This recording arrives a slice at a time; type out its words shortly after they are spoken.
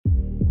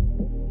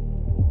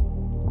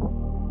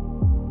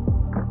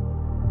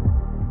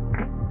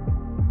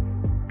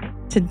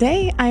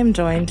Today, I'm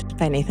joined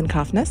by Nathan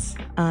Cofnas.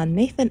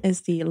 Nathan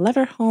is the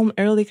Leverhulme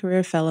Early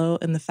Career Fellow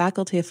in the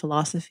Faculty of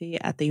Philosophy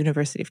at the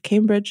University of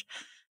Cambridge.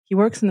 He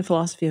works in the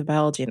philosophy of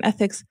biology and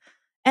ethics,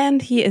 and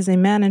he is a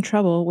man in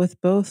trouble with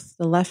both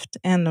the left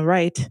and the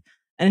right.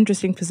 An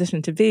interesting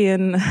position to be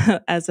in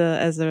as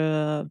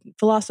a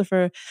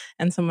philosopher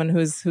and someone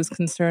who's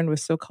concerned with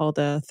so-called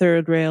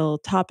third rail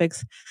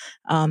topics.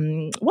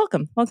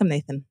 Welcome,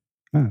 Nathan.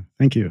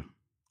 Thank you.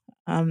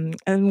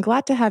 I'm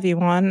glad to have you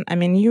on. I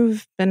mean,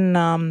 you've been,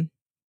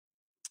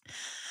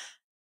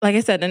 like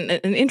I said, an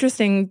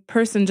interesting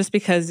person just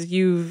because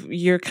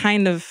you're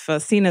kind of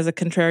seen as a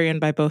contrarian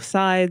by both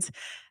sides.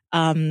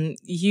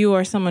 You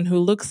are someone who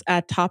looks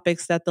at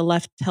topics that the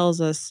left tells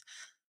us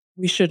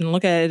we shouldn't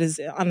look at. It is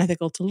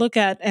unethical to look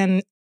at,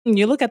 and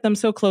you look at them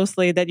so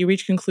closely that you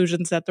reach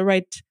conclusions that the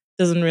right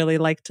doesn't really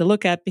like to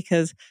look at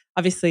because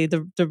obviously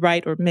the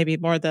right, or maybe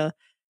more the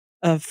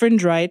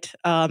fringe right,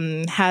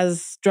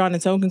 has drawn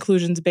its own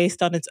conclusions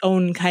based on its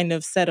own kind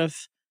of set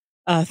of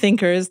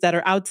thinkers that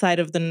are outside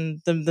of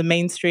the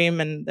mainstream,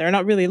 and they're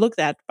not really looked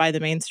at by the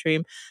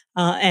mainstream.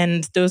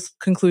 And those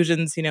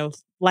conclusions,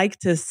 like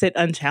to sit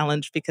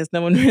unchallenged because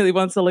no one really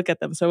wants to look at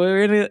them. So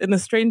we're in a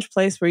strange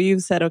place where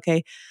you've said,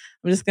 okay,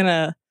 I'm just going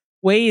to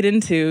wade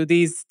into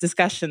these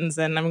discussions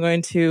and I'm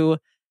going to,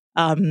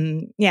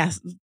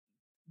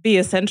 be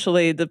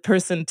essentially the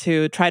person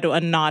to try to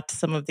unknot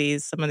some of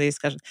these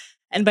discussions.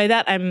 And by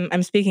that,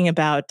 I'm speaking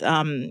about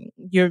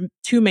your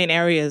two main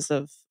areas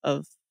of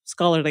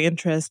scholarly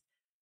interest: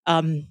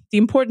 the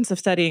importance of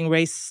studying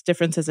race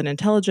differences in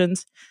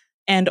intelligence,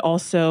 and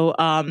also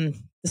the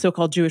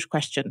so-called Jewish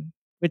question,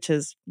 which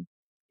is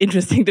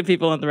interesting to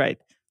people on the right.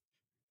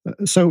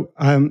 So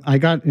I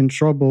got in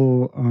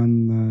trouble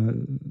on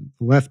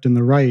the left and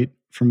the right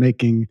for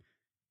making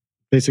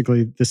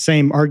basically the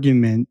same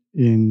argument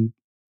in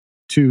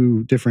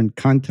two different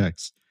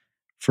contexts.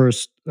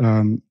 First,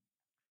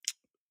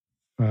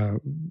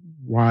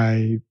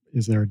 why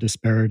is there a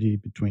disparity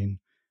between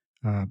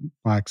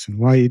blacks and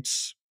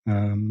whites,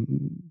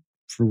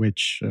 for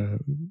which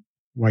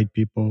white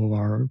people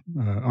are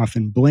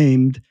often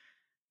blamed?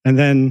 And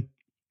then,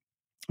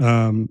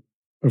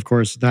 of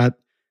course, that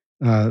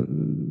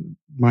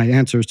my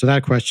answers to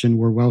that question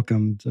were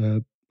welcomed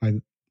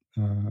by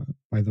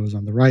those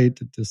on the right,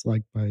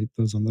 disliked by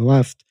those on the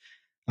left.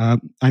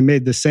 I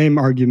made the same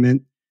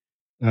argument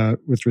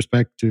with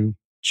respect to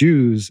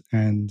Jews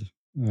and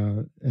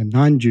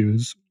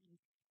non-Jews,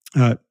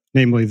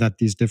 namely that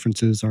these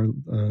differences are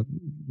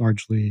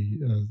largely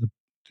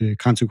the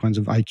consequence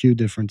of IQ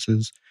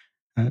differences.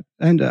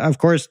 And of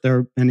course, there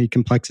are many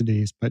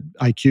complexities, but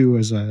IQ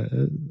is,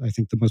 I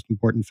think, the most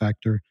important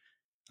factor.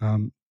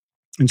 And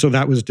so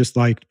that was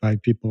disliked by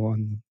people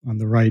on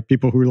the right.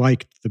 People who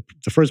liked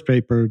the first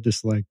paper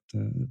disliked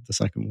the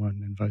second one,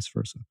 and vice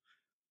versa.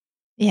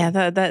 Yeah,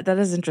 that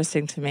is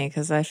interesting to me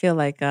because I feel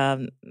like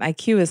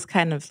IQ is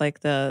kind of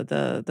like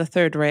the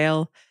third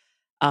rail.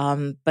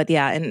 But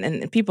yeah,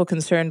 and people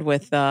concerned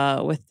with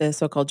the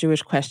so-called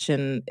Jewish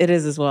question, it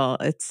is as well.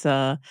 It's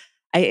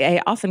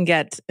I often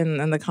get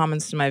in the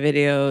comments to my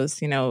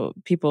videos,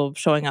 people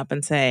showing up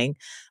and saying,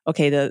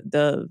 okay,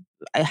 the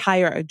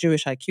higher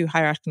Jewish IQ,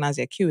 higher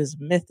Ashkenazi IQ is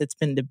a myth. It's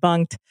been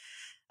debunked.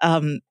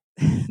 Um,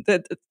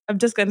 that I'm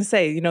just going to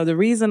say, the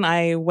reason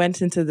I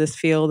went into this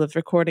field of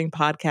recording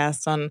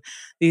podcasts on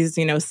these,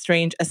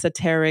 strange,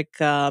 esoteric,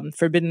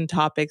 forbidden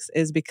topics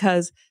is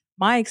because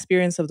my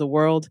experience of the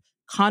world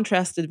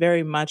contrasted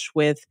very much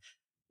with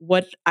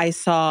what I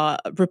saw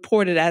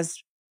reported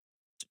as,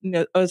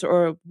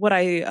 or what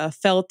I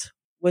felt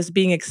was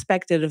being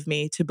expected of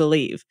me to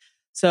believe.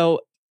 So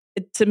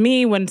to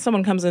me, when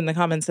someone comes in the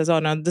comments and says, "Oh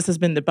no, this has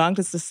been debunked,"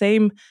 it's the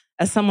same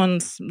as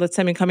someone's, let's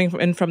say, coming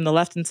in from the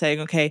left and saying,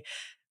 "Okay,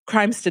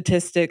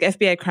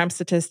 FBI crime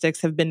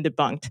statistics have been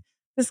debunked."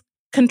 This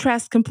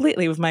contrasts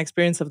completely with my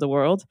experience of the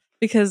world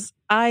because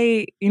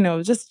I,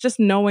 just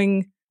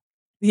knowing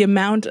the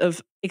amount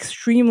of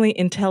extremely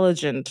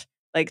intelligent,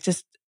 like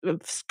just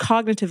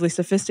cognitively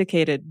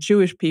sophisticated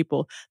Jewish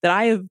people that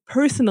I have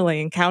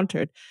personally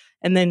encountered,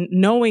 and then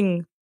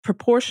knowing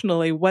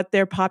proportionally what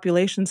their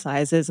population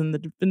size is in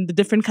the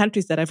different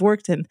countries that I've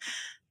worked in,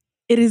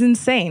 it is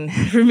insane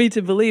for me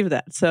to believe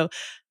that. So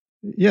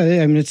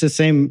yeah, I mean, it's the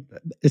same.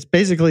 It's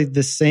basically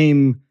the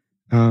same,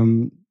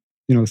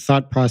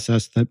 thought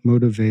process that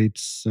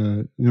motivates,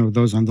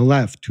 those on the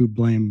left who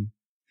blame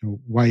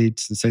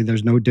whites and say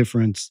there's no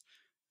difference,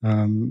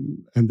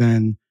 and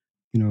then,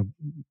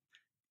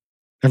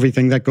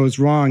 everything that goes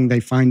wrong, they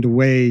find a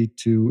way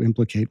to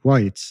implicate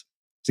whites.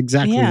 It's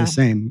exactly the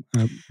same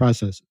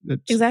process.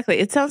 Exactly.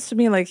 It sounds to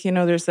me like,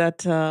 there's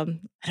that, I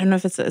don't know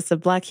if it's a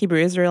Black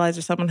Hebrew Israelite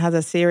or someone has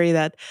a theory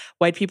that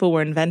white people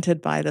were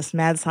invented by this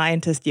mad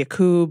scientist,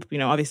 Yakub,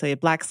 obviously a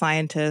Black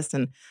scientist,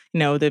 and,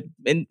 they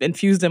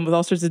infused them with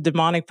all sorts of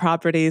demonic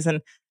properties.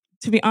 And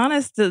to be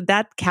honest,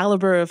 that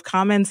caliber of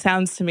comment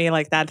sounds to me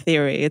like that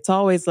theory. It's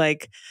always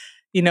like,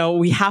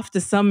 we have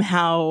to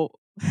somehow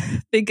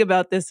think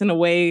about this in a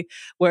way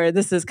where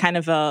this is kind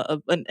of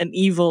an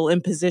evil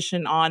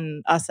imposition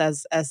on us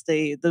as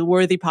the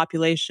worthy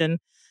population,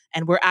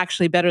 and we're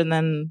actually better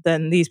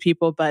than these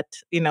people. But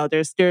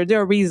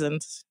there are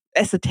reasons,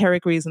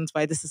 esoteric reasons,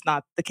 why this is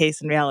not the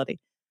case in reality.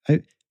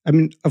 I, I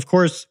mean, of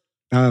course,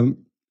 um,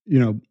 you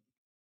know,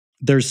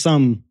 there's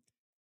some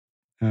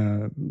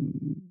uh,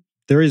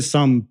 there is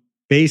some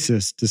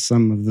basis to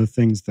some of the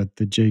things that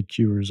the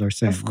JQers are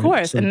saying, Of right?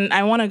 course, So, and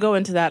I want to go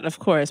into that, of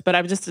course, but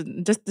I'm just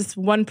this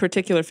one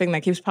particular thing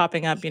that keeps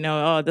popping up.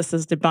 Oh, this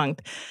is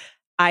debunked.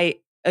 I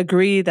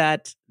agree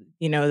that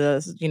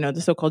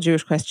the so-called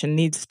Jewish question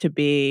needs to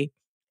be.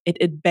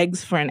 It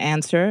begs for an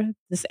answer.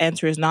 This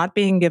answer is not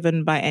being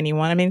given by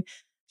anyone. I mean,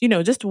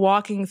 just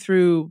walking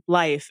through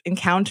life,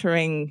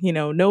 encountering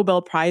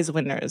Nobel Prize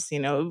winners,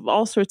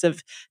 all sorts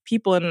of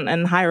people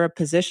in higher up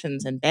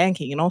positions in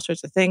banking and all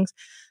sorts of things.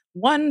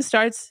 One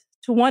starts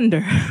to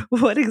wonder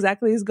what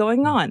exactly is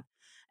going on.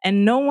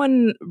 And no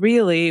one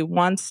really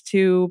wants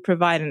to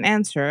provide an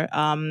answer.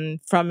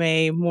 From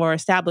a more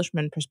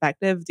establishment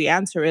perspective, the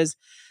answer is,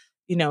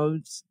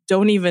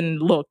 don't even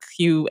look,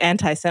 you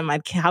anti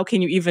Semite. How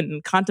can you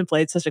even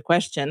contemplate such a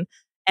question?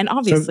 And so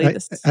obviously,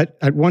 this.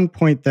 at one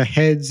point, the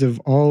heads of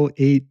all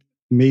 8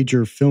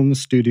 major film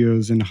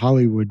studios in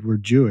Hollywood were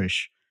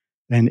Jewish,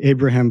 and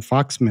Abraham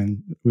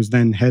Foxman, who was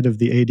then head of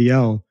the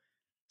ADL,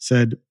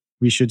 said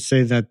we should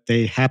say that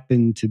they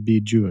happen to be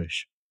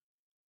Jewish.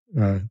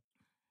 Uh,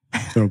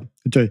 So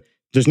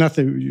there's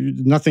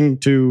nothing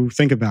to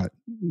think about,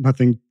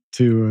 nothing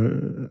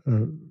to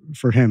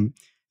for him.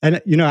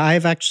 And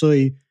I've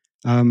actually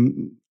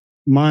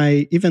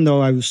even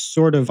though I was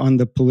sort of on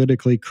the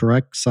politically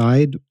correct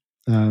side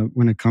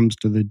when it comes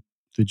to the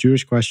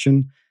Jewish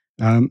question,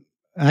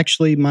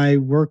 actually my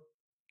work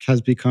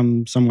has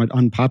become somewhat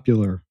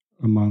unpopular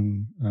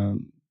among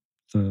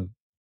the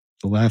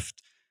the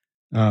left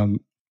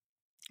um,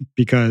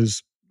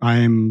 because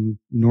I'm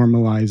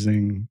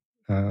normalizing.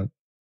 A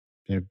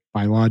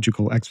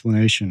biological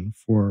explanation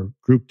for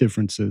group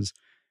differences.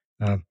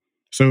 Uh,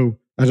 so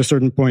at a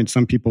certain point,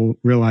 some people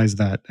realized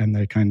that, and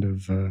they kind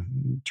of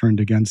turned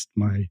against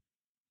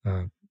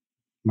uh,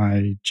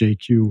 my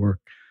JQ work.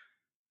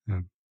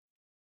 Uh,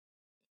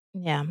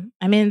 Yeah,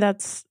 I mean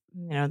that's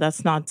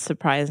not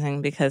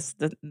surprising because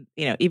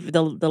even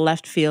the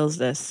left feels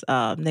this.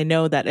 They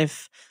know that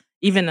if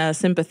even a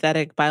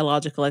sympathetic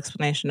biological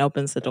explanation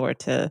opens the door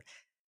to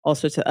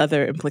also to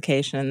other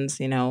implications,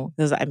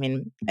 because I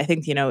mean, I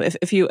think,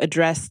 if you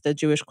address the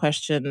Jewish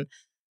question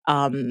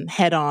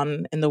head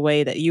on in the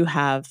way that you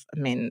have, I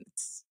mean,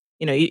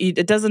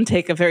 it doesn't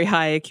take a very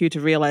high IQ to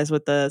realize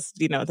what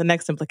the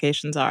next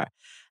implications are.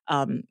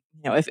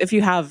 If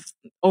you have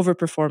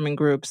overperforming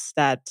groups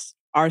that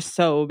are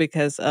so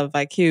because of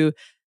IQ,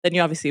 then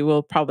you obviously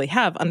will probably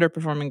have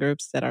underperforming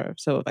groups that are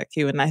so of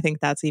IQ, and I think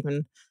that's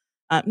even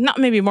not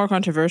maybe more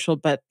controversial,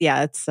 but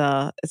yeah, it's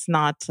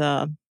not.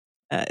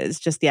 It's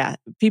just yeah,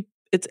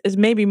 it's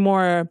maybe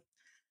more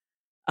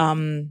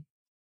um,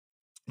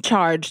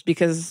 charged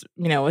because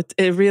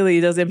it really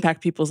does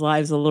impact people's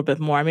lives a little bit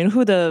more. I mean,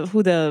 who the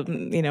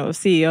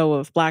CEO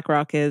of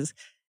BlackRock is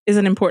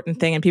an important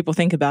thing, and people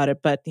think about it,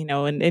 but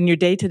in your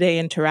day to day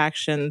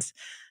interactions,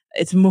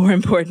 it's more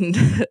important,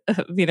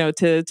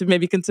 to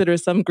maybe consider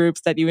some groups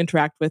that you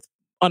interact with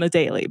on a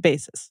daily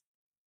basis.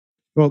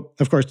 well,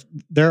 of course,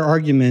 their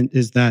argument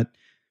is that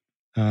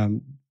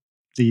um,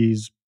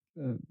 these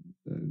uh,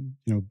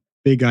 uh,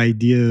 big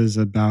ideas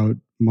about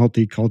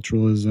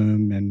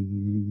multiculturalism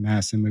and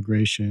mass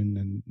immigration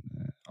and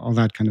all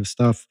that kind of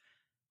stuff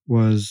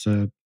was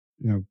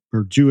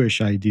were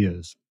Jewish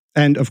ideas,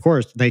 and of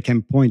course they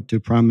can point to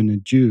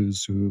prominent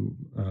Jews who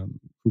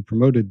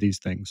promoted these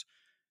things.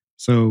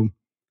 So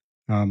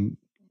um,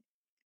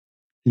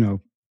 you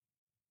know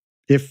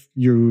if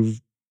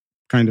you've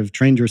kind of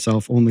trained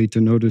yourself only to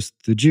notice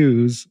the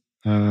Jews,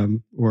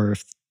 or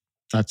if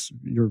that's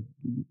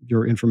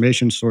your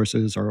information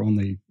sources are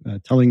only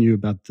telling you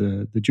about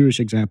the Jewish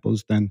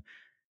examples, then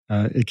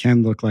it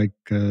can look like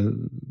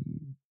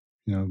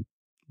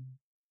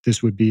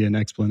this would be an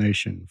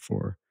explanation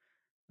for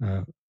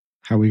uh,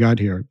 how we got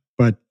here.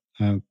 But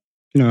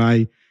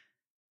I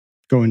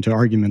go into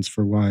arguments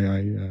for why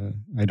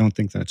I don't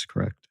think that's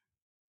correct.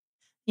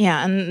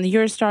 Yeah, and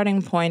your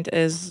starting point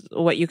is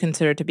what you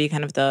consider to be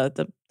kind of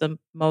the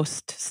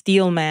most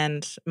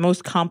steel-manned,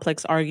 most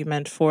complex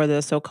argument for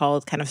the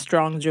so-called kind of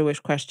strong Jewish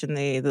question,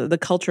 the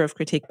culture of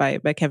critique by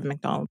Kevin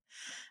MacDonald.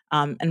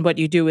 And what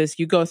you do is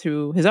you go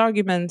through his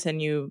arguments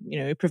and you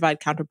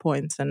provide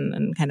counterpoints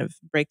and kind of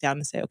break down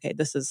and say, okay,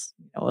 this is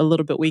a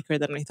little bit weaker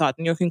than we thought.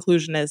 And your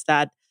conclusion is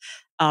that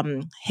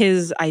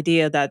his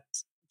idea that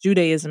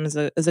Judaism is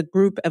a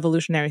group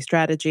evolutionary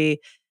strategy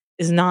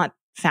is not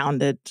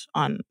founded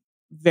on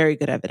very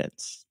good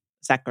evidence.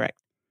 Is that correct?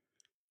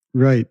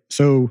 Right.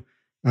 So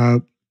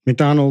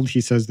MacDonald,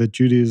 he says that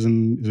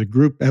Judaism is a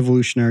group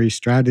evolutionary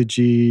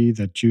strategy,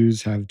 that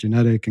Jews have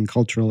genetic and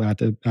cultural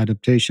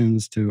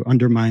adaptations to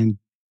undermine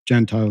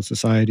Gentile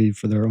society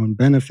for their own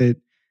benefit,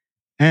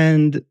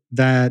 and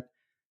that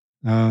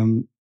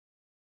um,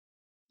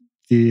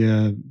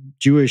 the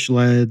Jewish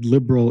led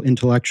liberal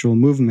intellectual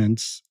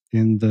movements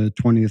in the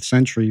 20th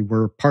century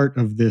were part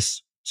of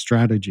this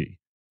strategy.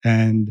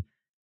 And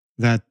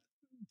that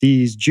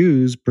these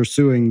Jews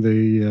pursuing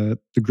the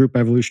group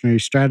evolutionary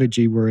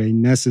strategy were a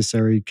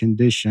necessary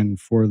condition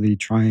for the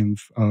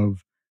triumph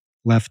of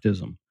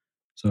leftism.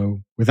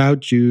 So without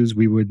Jews,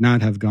 we would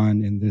not have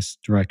gone in this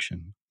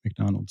direction,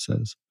 MacDonald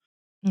says.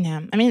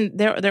 Yeah, I mean,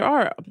 there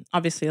are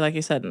obviously, like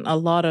you said, a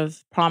lot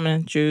of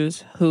prominent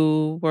Jews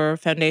who were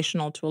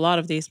foundational to a lot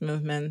of these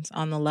movements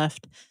on the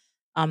left.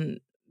 Um,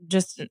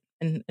 just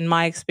in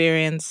my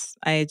experience,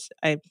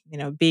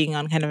 being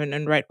on kind of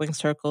in right wing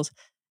circles,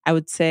 I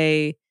would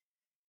say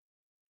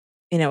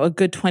a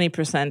good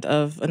 20%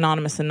 of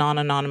anonymous and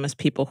non-anonymous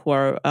people who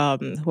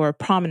are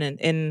prominent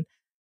in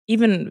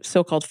even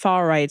so-called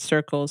far right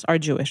circles are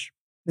Jewish.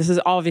 This is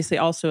obviously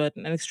also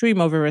an extreme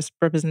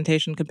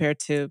overrepresentation compared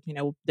to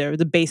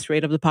the base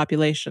rate of the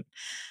population.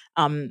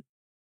 Um,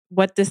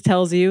 what this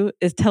tells you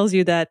is tells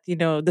you that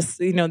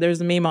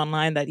there's a meme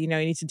online that you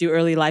need to do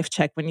early life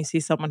check when you see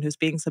someone who's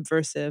being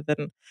subversive,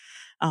 and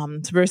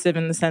subversive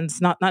in the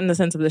sense, not in the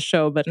sense of the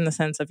show, but in the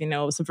sense of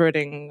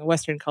subverting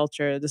Western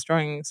culture,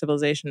 destroying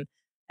civilization.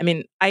 I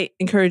mean, I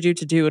encourage you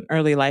to do an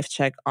early life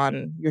check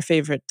on your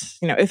favorite,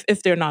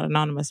 if they're not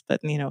anonymous,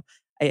 but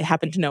I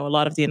happen to know a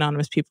lot of the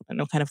anonymous people that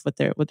know kind of what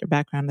their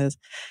background is.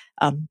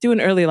 Do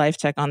an early life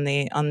check on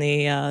the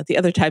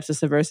other types of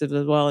subversives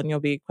as well, and you'll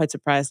be quite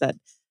surprised that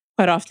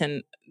quite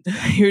often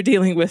you're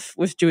dealing with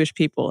Jewish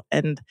people,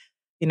 and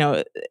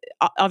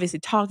obviously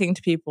talking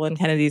to people in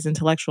kind of these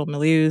intellectual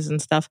milieus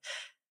and stuff.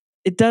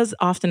 It does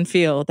often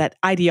feel that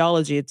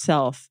ideology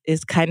itself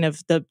is kind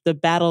of the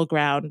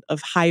battleground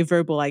of high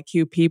verbal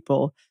IQ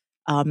people,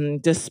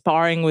 just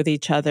sparring with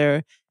each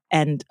other.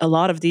 And a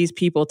lot of these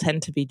people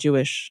tend to be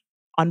Jewish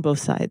on both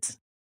sides.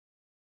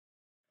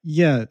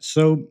 Yeah.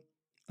 So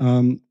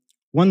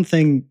one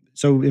thing.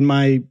 So in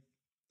my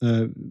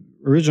uh,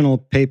 original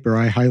paper,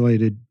 I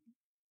highlighted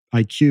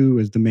IQ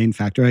as the main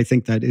factor. I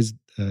think that is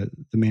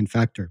the main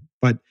factor,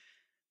 but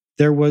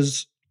there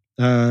was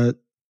uh,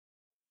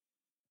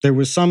 there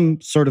was some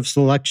sort of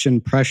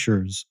selection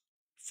pressures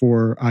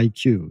for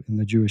IQ in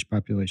the Jewish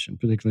population,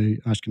 particularly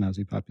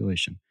Ashkenazi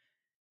population.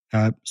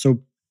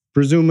 So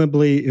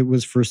presumably it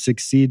was for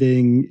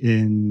succeeding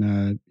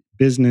in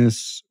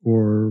business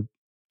or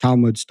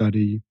Talmud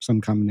study,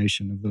 some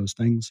combination of those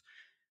things.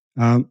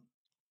 Um,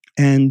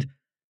 and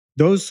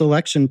those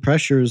selection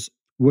pressures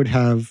would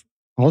have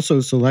also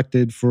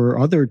selected for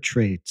other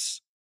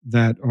traits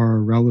that are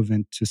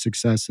relevant to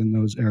success in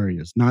those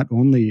areas, not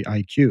only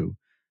IQ.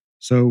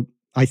 So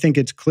I think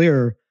it's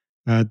clear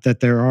that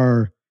there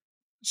are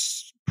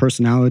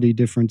personality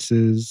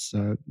differences,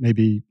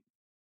 maybe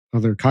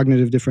other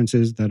cognitive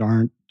differences that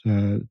aren't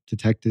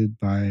detected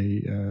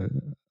by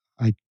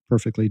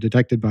perfectly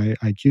detected by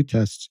IQ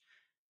tests.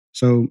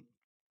 So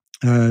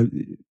uh,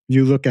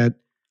 you look at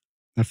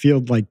a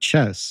field like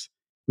chess,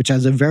 which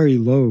has a very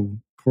low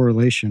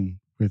correlation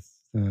with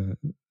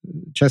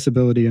chess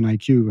ability and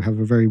IQ have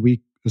a very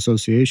weak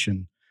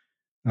association.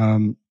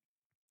 Um,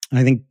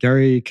 I think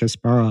Garry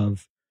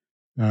Kasparov,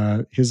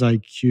 his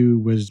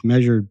IQ was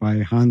measured by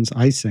Hans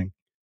Eysenck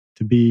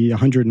to be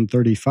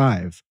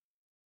 135,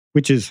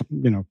 which is,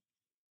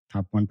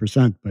 top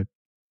 1%, but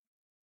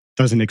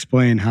doesn't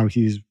explain how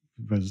he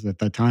was at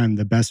that time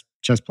the best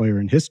chess player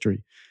in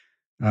history.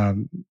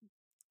 Um,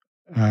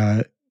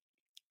 uh,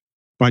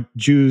 but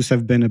Jews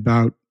have been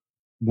about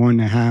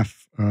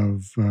 1.5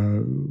 of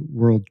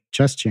world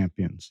chess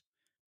champions.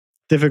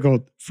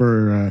 Difficult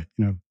for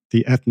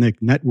the ethnic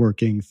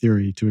networking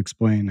theory to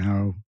explain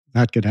how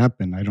that could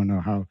happen. I don't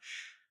know how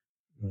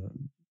uh,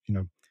 you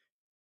know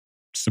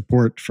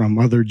support from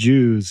other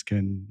Jews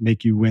can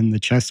make you win the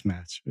chess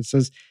match. It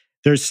says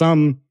there's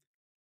some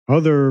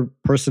other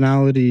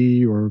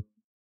personality or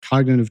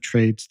cognitive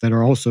traits that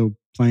are also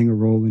playing a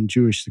role in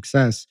Jewish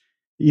success.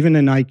 Even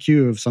an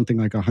IQ of something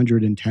like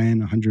 110,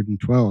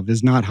 112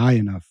 is not high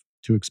enough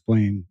to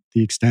explain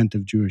the extent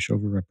of Jewish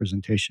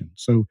overrepresentation.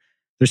 So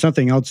there's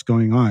something else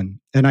going on.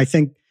 And I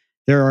think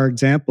there are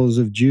examples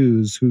of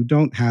Jews who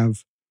don't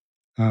have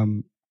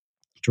um,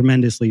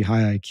 tremendously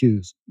high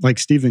IQs, like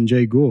Stephen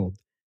Jay Gould,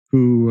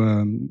 who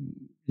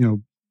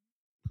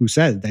who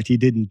said that he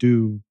didn't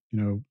do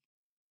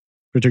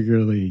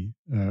particularly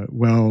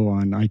well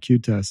on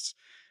IQ tests,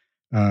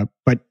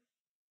 but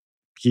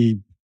he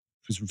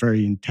was a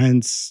very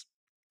intense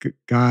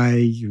guy.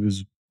 He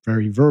was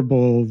very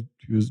verbal.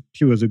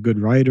 He was a good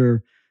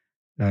writer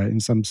in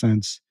some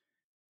sense.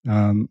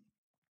 Um,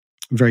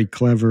 very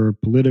clever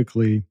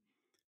politically.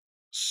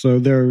 So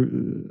there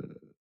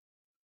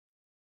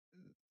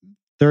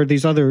are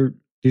these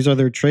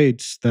other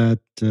traits that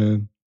they're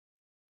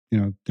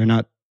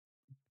not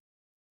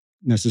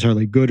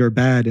necessarily good or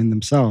bad in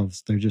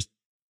themselves. They're just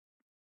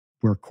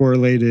were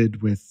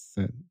correlated with.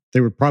 They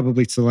were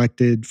probably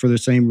selected for the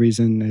same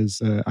reason as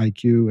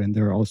IQ, and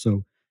they're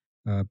also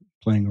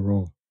playing a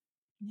role.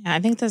 Yeah, I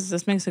think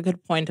this makes a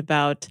good point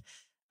about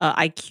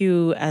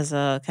IQ as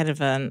a kind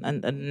of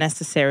a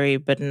necessary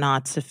but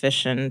not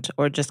sufficient,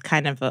 or just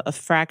kind of a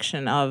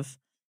fraction of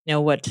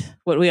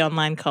what we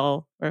online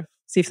call, or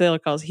Steve Thaler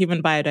calls,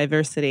 human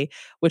biodiversity,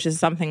 which is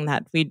something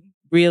that we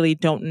really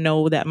don't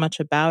know that much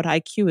about.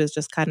 IQ is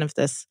just kind of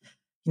this,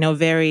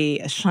 very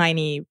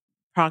shiny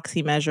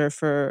proxy measure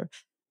for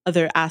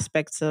other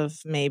aspects of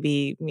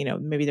maybe,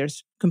 maybe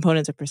there's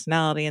components of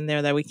personality in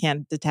there that we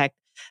can't detect,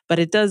 but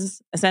it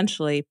does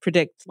essentially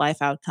predict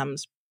life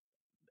outcomes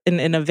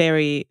in a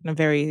very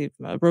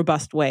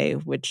robust way,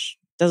 which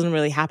doesn't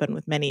really happen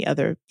with many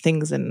other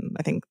things. And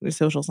I think with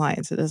social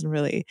science, it doesn't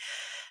really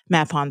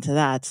map onto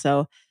that.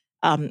 So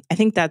I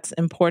think that's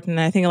important.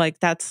 And I think like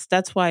that's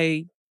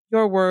why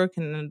your work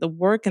and the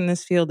work in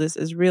this field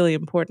is really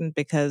important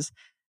because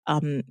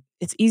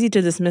it's easy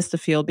to dismiss the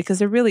field because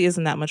there really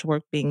isn't that much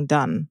work being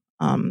done.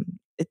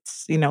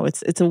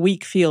 It's a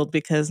weak field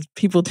because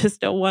people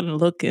just don't want to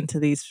look into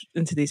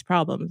these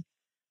problems.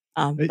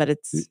 It- But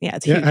it's yeah,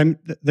 huge.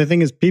 the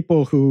thing is,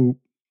 people who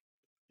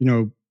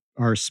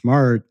are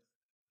smart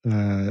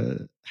uh,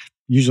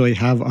 usually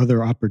have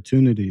other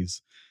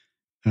opportunities,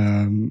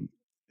 um,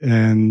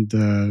 and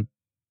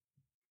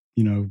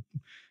you know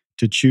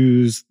to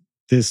choose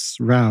this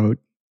route,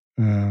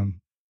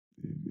 um,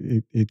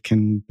 it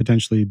can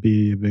potentially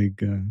be a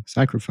big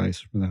sacrifice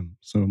for them.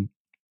 So,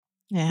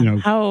 Yeah. you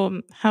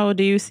know, How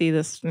do you see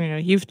this?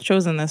 You've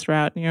chosen this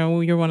route.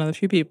 You're one of the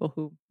few people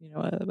who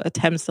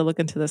attempts to look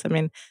into this. I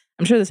mean,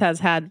 I'm sure this has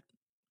had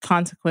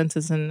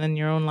consequences in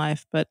your own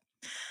life, but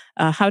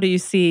how do you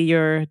see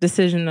your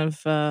decision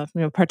of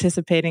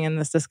participating in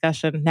this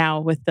discussion now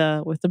with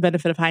the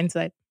benefit of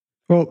hindsight?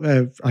 well,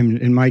 I mean,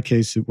 in my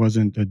case, it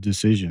wasn't a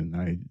decision.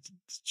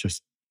 It's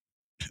just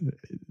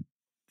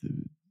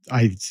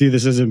I see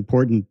this as an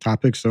important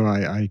topic, so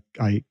I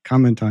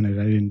comment on it.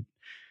 I didn't.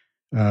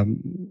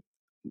 Um,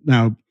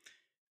 now,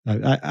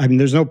 I mean,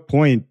 there's no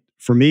point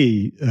for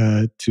me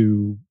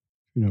to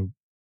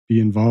be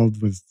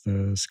involved with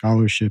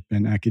scholarship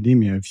and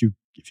academia if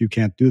you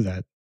can't do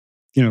that.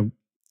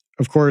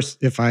 Of course,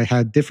 if I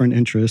had different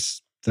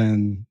interests,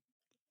 then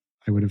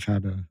I would have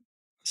had a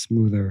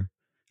smoother.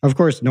 Of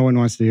course, no one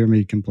wants to hear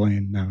me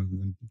complain now.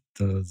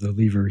 The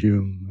Lever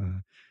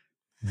Hume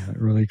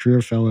early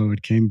career fellow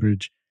at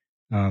Cambridge,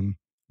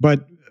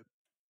 but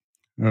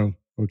oh,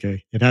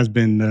 okay, it has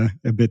been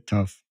a bit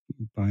tough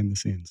behind the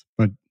scenes,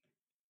 but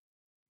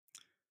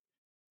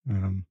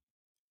um,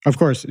 of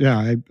course,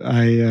 yeah,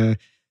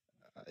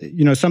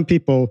 some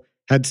people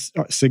had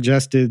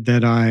suggested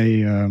that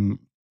I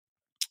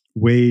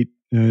wait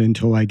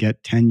until I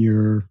get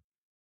tenure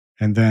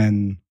and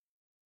then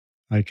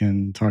I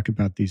can talk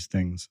about these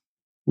things,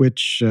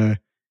 which, I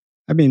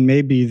mean,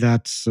 maybe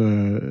there's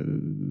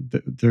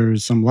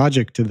some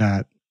logic to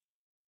that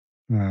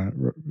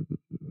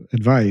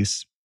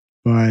advice,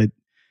 but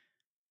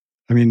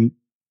I mean,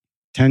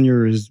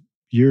 tenure is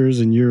years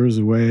and years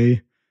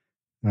away.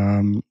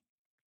 Um,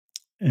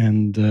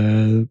 and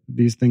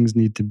these things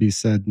need to be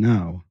said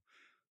now.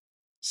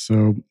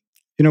 So,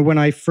 when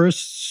I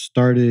first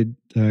started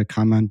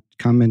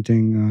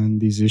commenting on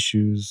these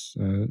issues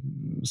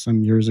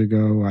some years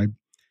ago,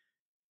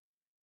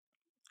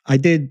 I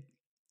did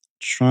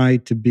try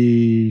to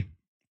be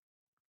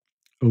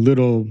a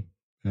little,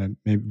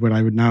 maybe what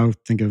I would now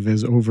think of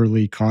as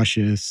overly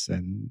cautious,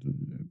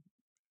 and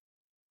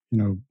you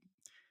know,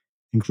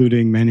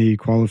 including many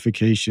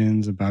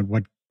qualifications about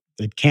what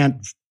it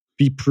can't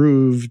be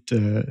proved.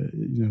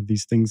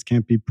 These things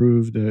can't be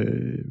proved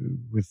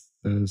with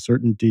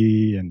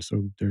certainty, and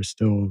so there's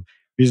still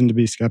reason to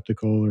be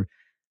skeptical.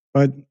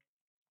 But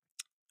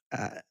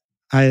uh,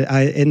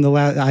 I in the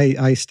last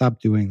I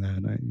stopped doing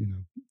that.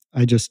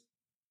 I just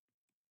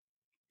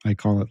I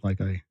call it like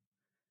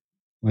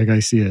I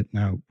see it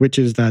now, which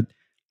is that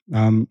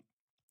um,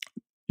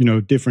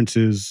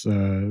 differences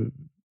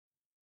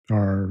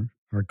are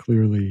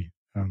clearly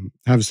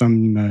have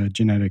some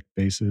genetic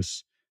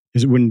basis.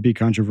 It wouldn't be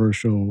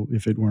controversial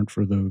if it weren't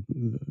for the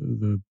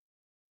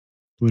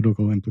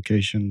political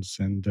implications,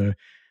 and you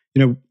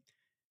know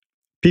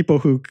people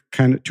who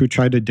kind of to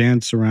try to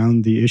dance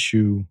around the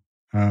issue.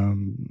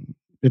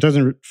 It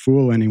doesn't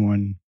fool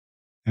anyone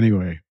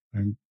anyway.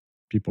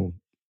 People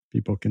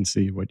people can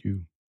see what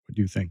you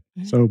think.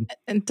 Mhm. So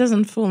It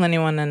doesn't fool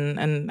anyone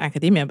in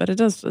academia, but it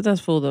does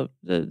fool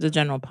the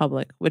general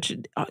public, which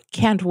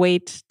can't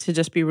wait to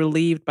just be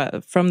relieved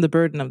from the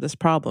burden of this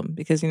problem.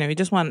 Because you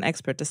just want an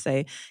expert to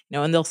say,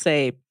 and they'll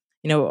say,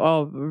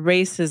 oh,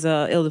 race is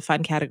a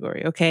ill-defined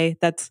category. Okay,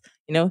 that's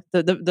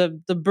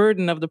the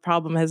burden of the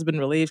problem has been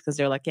relieved because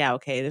they're like, yeah,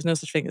 okay, there's no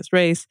such thing as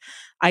race.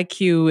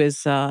 IQ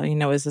is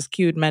a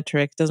skewed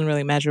metric, doesn't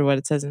really measure what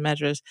it says it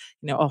measures.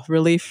 Oh,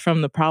 relief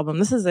from the problem.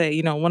 This is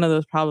a one of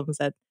those problems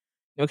that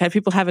kind of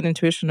people have an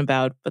intuition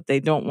about, but they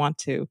don't want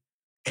to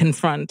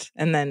confront.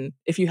 And then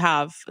if you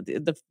have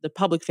the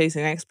public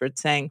facing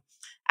experts saying,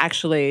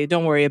 actually,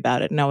 don't worry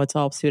about it. No, it's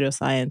all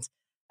pseudoscience.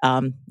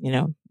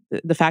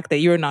 The fact that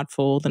you're not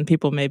fooled and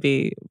people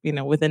maybe,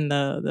 within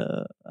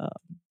the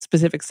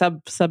specific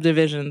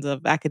subdivisions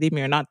of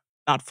academia are not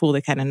fooled,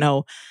 they kind of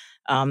know,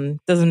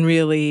 doesn't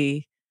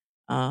really,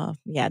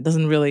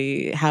 doesn't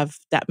really have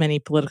that many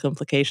political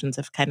implications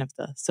if kind of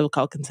the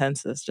so-called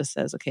consensus just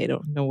says, okay,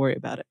 don't worry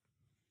about it.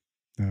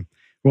 yeah.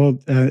 Well,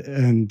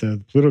 and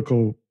the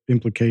political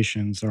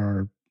implications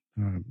are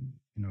you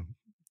know,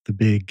 the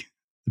big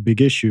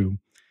issue,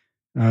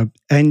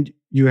 and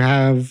you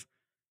have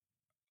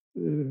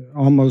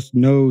almost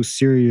no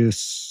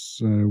serious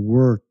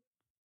work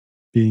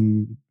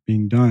being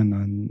done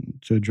on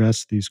to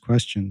address these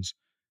questions.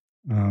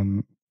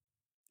 Um,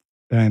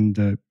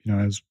 and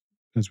as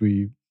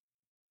we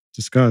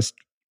discussed,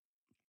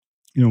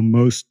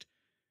 most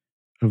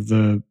of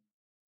the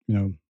you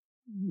know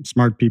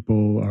smart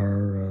people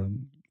are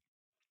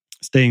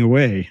staying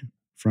away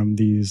from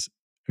these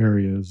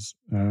areas.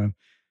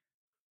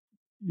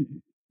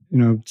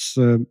 It's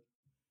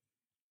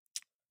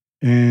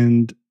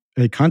and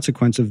a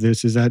consequence of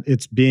this is that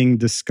it's being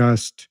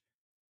discussed,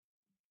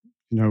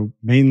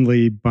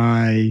 mainly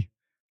by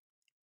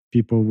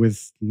people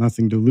with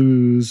nothing to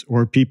lose,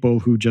 or people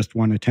who just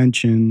want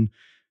attention,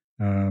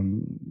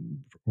 um,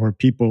 or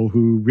people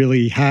who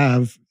really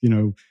have,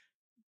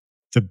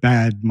 the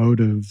bad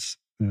motives,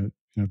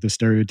 the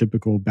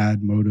stereotypical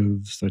bad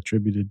motives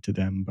attributed to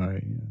them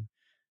by,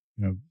 you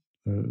know,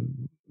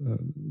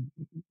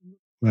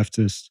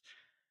 leftists.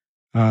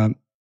 Um,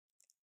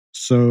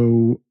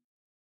 so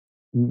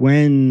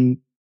when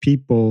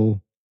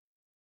people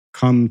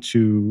come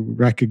to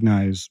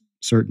recognize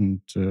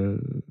certain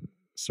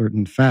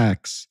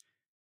facts,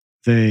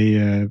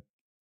 they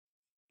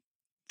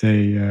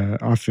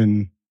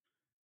often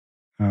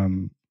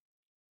um,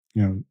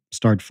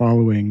 start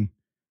following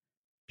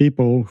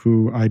people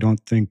who I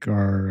don't think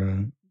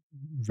are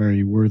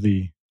very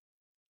worthy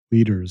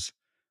leaders.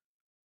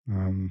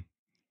 Um,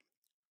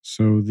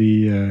 so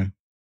the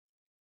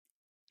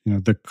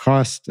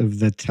cost of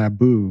the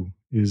taboo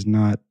is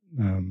not,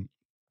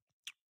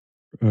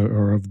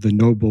 or of the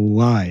noble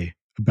lie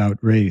about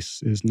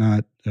race is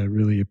not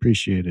really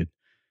appreciated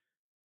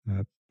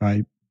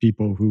by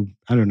people who,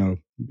 I don't know,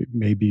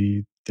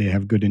 maybe they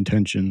have good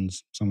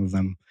intentions, some of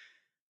them,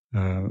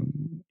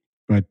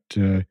 but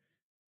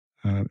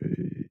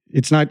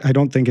it's not. I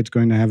don't think it's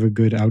going to have a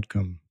good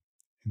outcome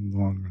in the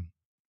long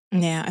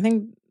run. Yeah, I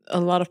think a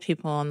lot of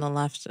people on the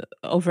left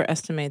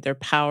overestimate their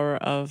power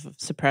of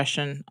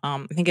suppression.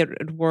 I think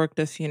it worked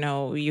if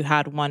you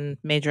had one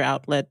major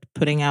outlet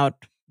putting out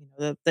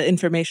the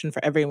information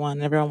for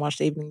everyone. Everyone watched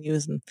the evening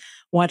news and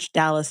watched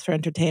Dallas for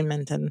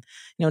entertainment, and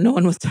no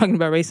one was talking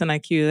about race and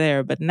IQ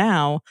there. But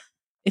now,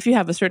 if you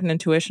have a certain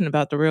intuition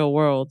about the real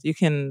world, you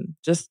can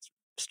just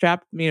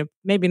strap,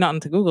 maybe not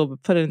into Google,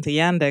 but put it into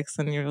Yandex,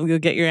 and you'll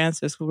get your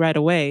answers right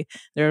away.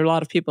 There are a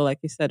lot of people, like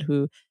you said,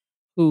 who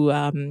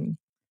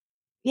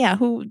yeah,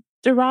 who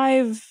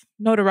derive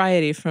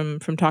notoriety from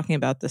talking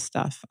about this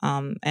stuff.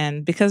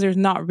 And because there's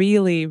not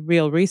really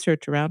real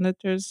research around it,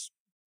 there's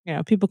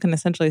people can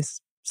essentially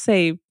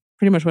say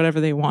pretty much whatever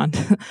they want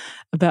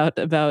about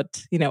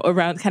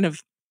around kind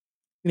of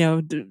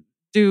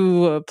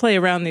do play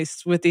around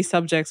these with these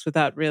subjects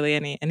without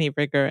really any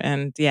rigor.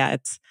 And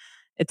it's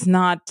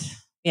not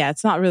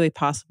it's not really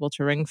possible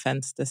to ring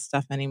fence this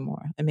stuff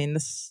anymore. I mean,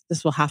 this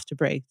will have to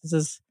break. This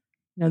is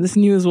this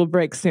news will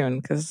break soon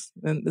because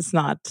it's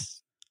not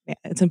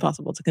it's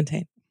impossible to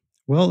contain.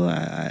 Well,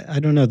 I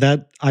don't know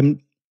that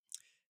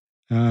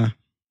uh,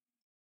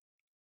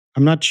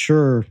 I'm not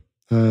sure,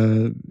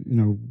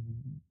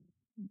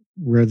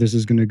 where this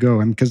is going to go.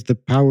 I mean, because the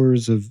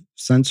powers of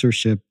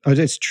censorship,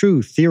 it's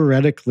true.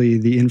 Theoretically,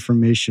 the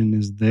information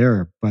is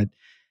there, but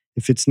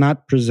if it's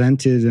not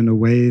presented in a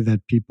way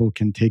that people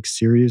can take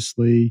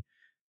seriously,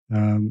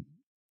 um,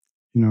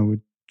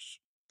 it's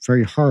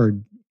very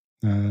hard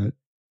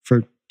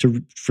for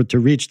to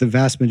reach the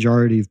vast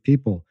majority of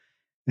people.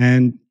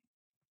 And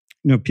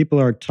people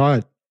are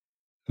taught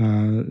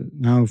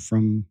now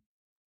from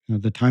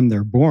the time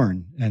they're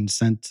born and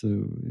sent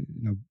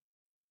to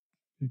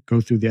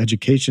go through the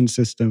education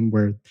system,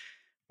 where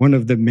one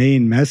of the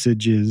main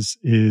messages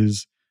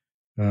is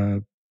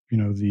the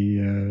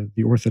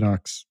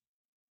orthodox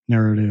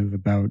narrative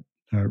about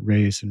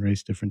race and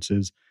race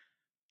differences.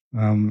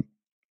 Um,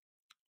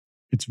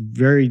 it's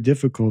very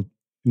difficult,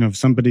 if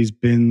somebody's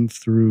been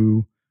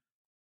through,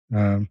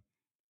 um,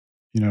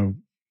 you know,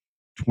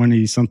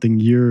 20 something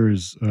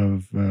years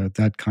of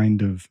that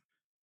kind of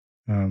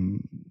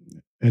um,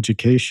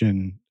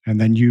 education, and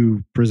then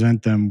you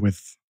present them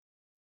with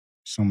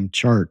some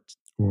chart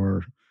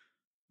or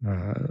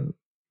uh,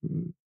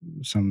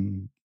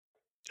 some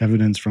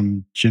evidence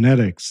from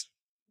genetics.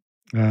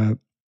 Uh,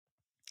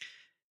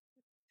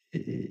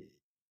 you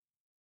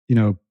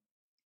know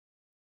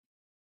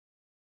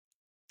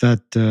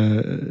that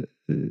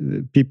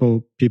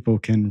people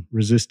can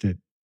resist it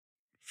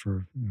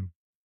for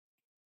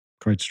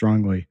quite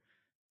strongly,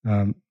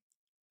 um,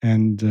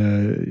 and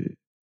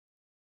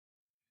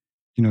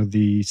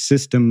the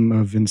system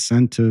of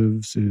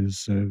incentives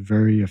is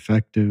very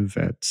effective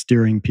at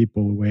steering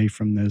people away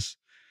from this.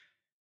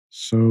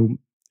 So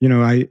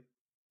I'm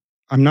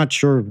not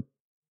sure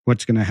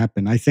what's going to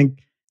happen. I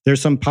think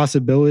there's some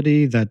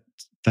possibility that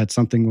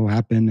something will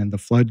happen and the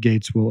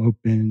floodgates will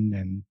open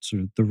and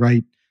sort of the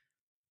right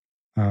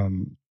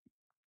um,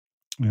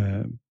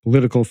 uh,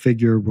 political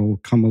figure will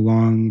come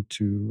along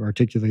to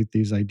articulate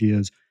these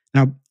ideas.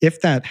 Now,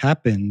 if that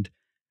happened,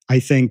 I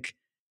think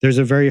there's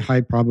a very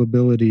high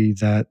probability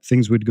that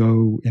things would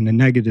go in a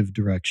negative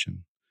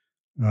direction.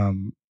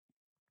 Um,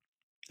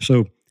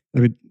 so, I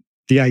mean,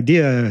 the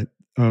idea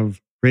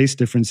of race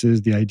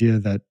differences, the idea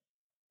that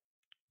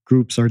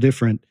groups are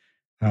different,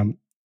 um,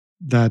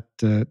 that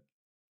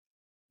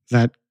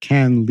that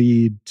can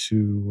lead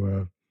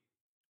to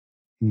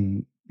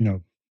you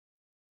know,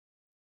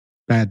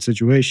 bad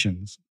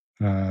situations.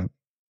 Uh,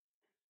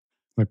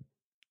 like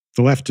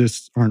the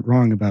leftists aren't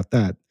wrong about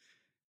that.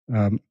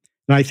 And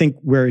I think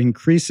we're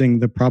increasing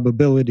the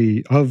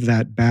probability of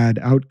that bad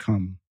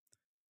outcome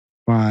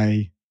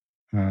by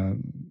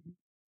um,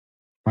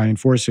 by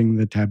enforcing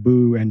the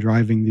taboo and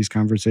driving these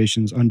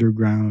conversations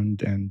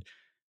underground and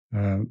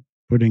uh,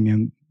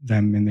 putting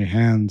them in the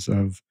hands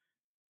of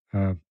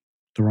uh,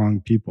 the wrong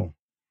people.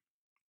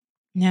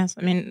 Yes,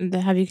 I mean,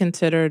 have you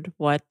considered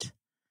what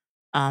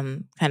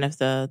kind of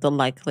the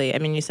likely? I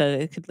mean, you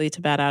said it could lead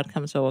to bad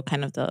outcomes. So, what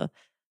kind of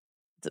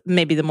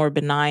maybe the more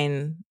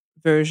benign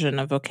version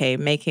of okay,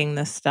 making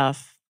this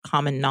stuff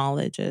common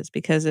knowledge is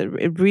because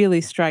it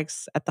really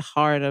strikes at the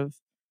heart of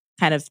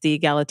kind of the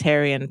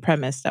egalitarian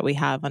premise that we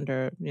have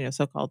under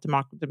so-called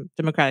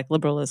democratic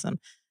liberalism.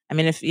 I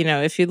mean,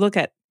 if you look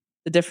at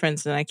the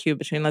difference in IQ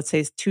between, let's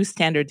say, two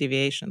standard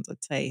deviations,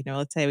 let's say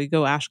we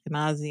go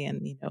Ashkenazi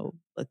and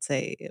let's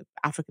say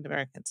African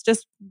Americans,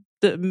 just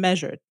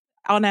measured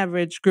on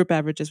average, group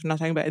averages. We're not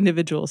talking about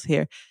individuals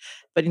here,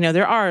 but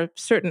there are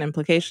certain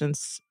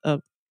implications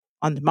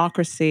on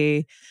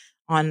democracy,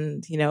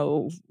 on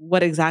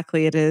what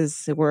exactly it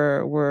is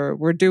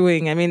we're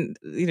doing. I mean,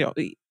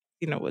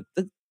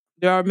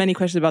 there are many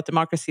questions about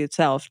democracy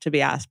itself to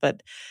be asked,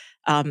 but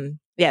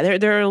yeah,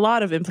 there are a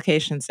lot of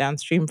implications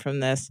downstream from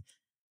this,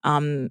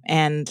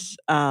 and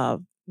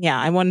yeah,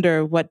 I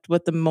wonder what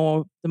the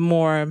more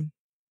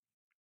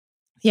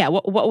yeah,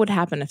 what would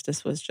happen if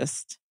this was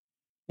just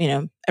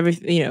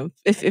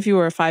if you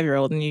were a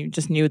 5-year-old and you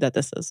just knew that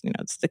this is,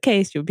 it's the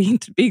case, you're being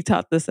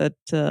taught this at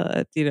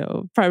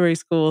primary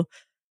school.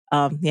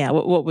 Yeah,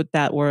 what would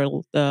that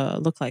world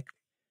look like?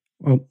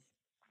 Well,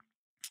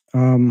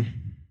 um,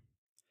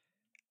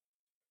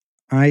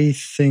 I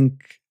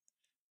think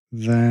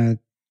that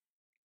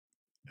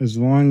as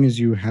long as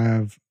you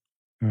have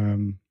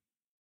um,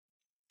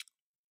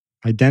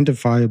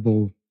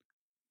 identifiable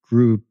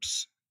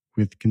groups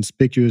with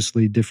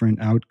conspicuously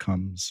different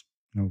outcomes,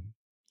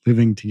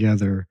 living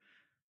together,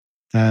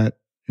 that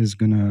is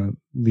going to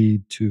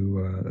lead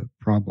to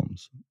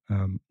problems.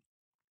 Um,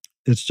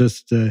 it's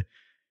just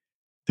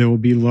there will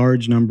be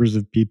large numbers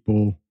of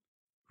people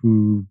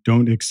who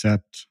don't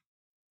accept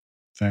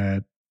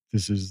that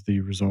this is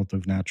the result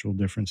of natural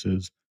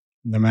differences,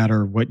 no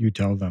matter what you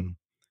tell them,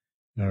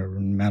 or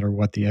no matter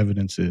what the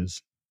evidence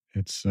is.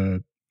 It's uh,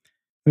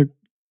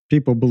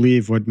 people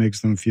believe what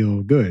makes them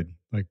feel good,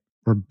 like,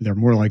 or they're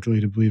more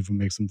likely to believe what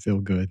makes them feel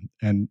good.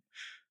 And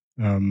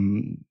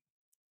um,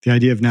 the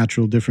idea of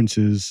natural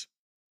differences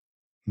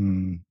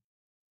mm,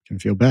 can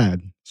feel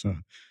bad. So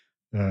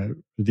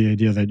the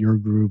idea that your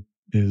group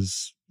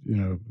is,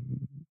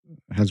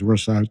 has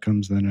worse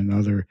outcomes than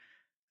another,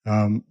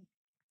 um,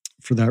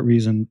 for that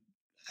reason,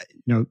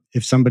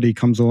 if somebody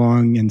comes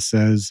along and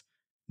says,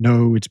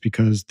 no, it's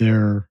because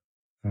uh,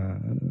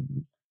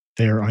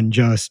 they're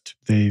unjust,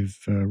 they've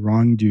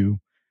wronged you,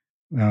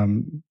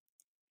 um,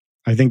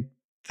 I think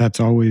that's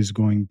always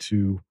going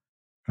to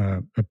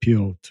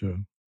appeal to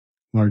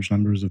large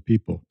numbers of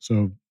people.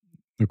 So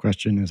the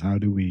question is,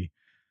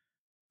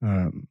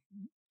 um,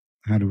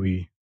 how do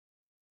we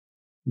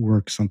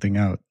work something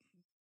out?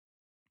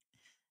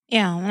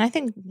 Yeah, and I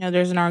think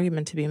there's an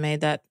argument to be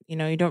made that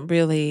you don't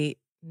really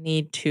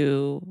need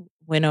to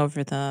win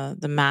over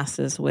the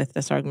masses with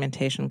this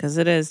argumentation because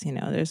it is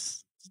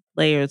there's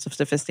layers of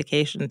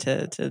sophistication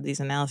to these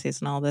analyses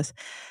and all this,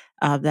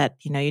 that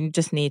you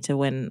just need to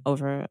win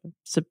over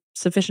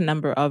sufficient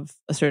number of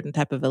a certain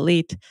type of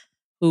elite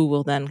who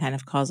will then kind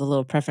of cause a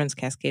little preference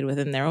cascade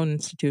within their own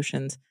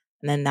institutions,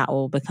 and then that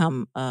will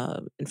become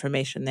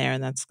information there,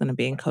 and that's going to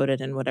be encoded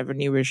in whatever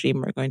new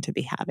regime we're going to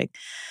be having.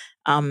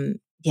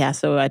 Yeah,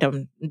 so I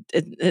don't.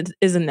 It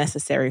isn't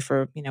necessary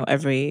for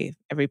every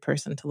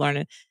person to learn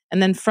it,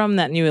 and then from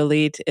that new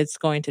elite, it's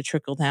going to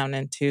trickle down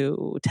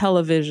into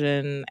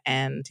television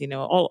and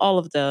all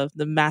of the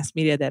mass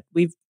media that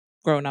we've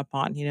grown up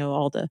on.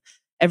 All the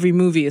every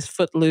movie is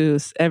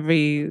Footloose.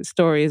 Every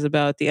story is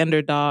about the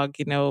underdog,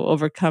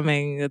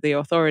 overcoming the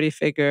authority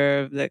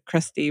figure, the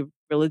crusty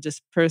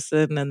religious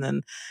person, and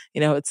then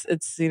it's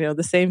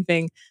the same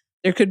thing.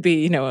 There could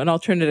be an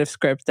alternative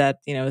script that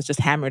is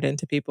just hammered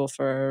into people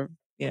for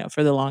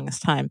the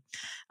longest time.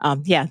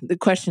 Yeah, the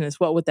question is,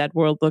 what would that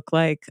world look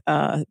like?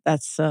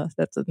 That's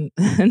an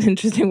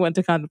interesting one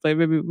to contemplate.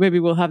 Maybe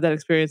we'll have that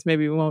experience.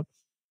 Maybe we won't.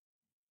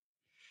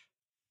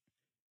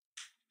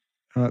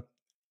 Uh,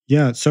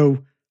 yeah.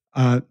 So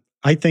uh,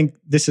 I think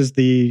this is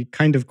the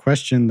kind of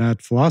question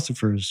that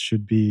philosophers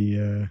should be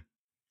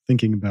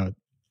thinking about.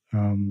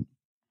 Um,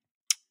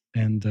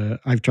 and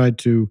I've tried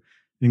to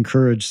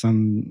encourage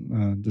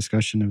some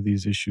discussion of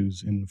these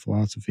issues in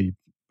philosophy,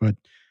 but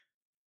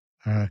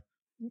uh,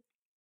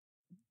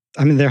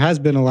 I mean, there has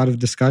been a lot of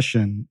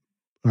discussion,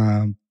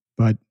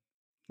 but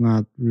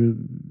not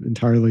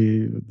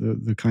entirely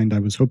the kind I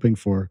was hoping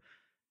for.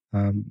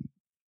 Um,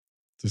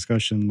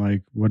 Discussion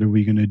like, what are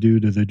we going to do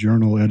to the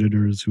journal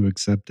editors who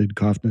accepted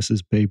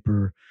Cofnas's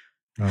paper?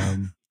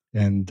 Um,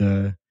 and,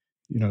 you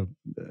know,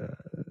 uh,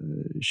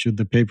 should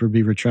the paper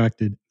be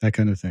retracted? That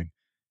kind of thing.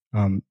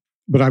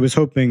 But I was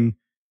hoping,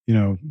 you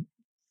know,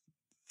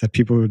 that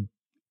people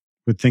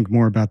would think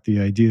more about the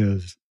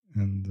ideas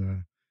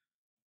um,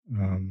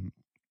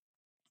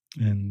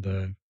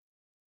 and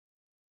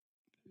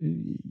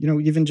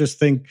even just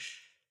think,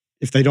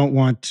 if they don't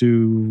want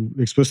to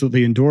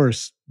explicitly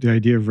endorse the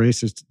idea of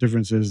racist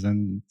differences,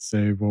 then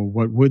say, well,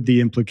 what would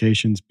the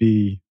implications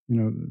be?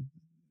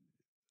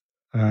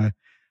 Uh,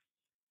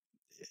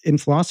 in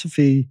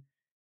philosophy,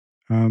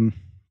 um,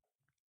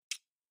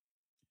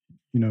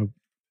 you know,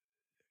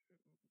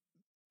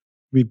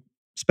 we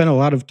spent a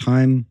lot of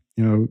time,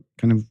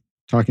 kind of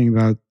talking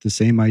about the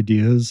same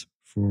ideas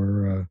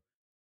for,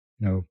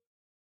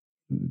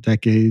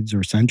 decades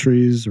or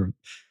centuries, or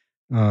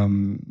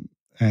um,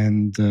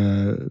 and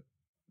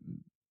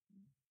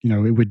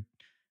it would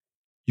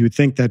you would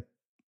think that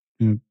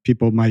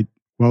people might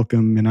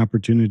welcome an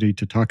opportunity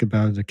to talk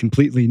about a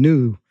completely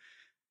new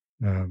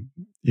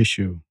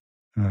issue.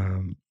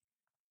 Um,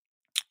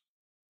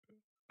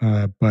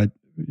 but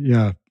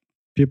yeah,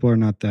 people are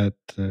not that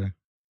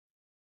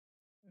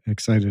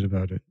excited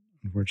about it,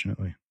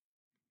 unfortunately.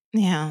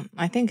 Yeah,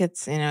 I think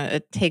it's,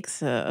 it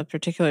takes a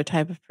particular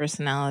type of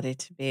personality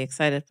to be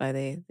excited by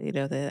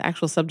the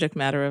actual subject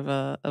matter of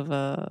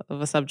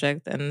a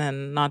subject, and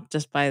then not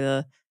just by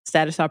the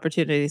status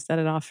opportunities that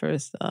it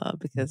offers,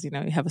 because you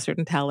have a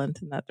certain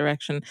talent in that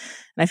direction. And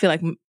I feel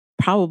like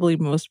probably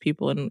most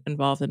people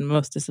involved in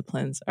most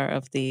disciplines are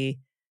of the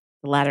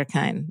latter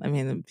kind. I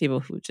mean, the people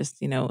who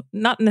just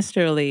not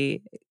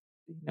necessarily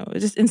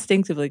just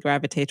instinctively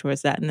gravitate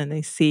towards that, and then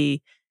they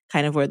see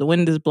kind of where the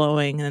wind is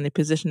blowing, and then they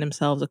position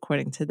themselves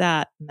according to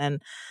that. And then,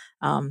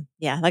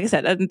 yeah, like I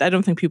said, I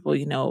don't think people,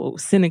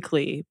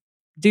 cynically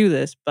do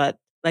this, but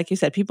like you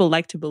said, people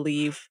like to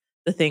believe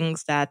the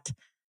things that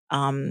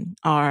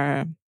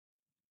are,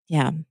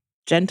 yeah,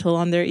 gentle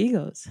on their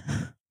egos.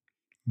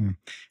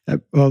 Yeah.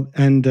 Well,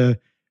 and uh,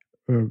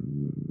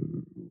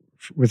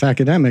 with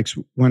academics,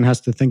 one has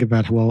to think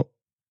about, well,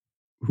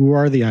 who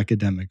are the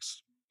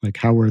academics? Like,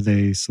 how are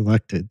they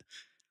selected?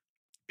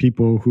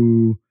 People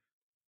who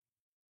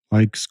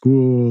like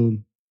school,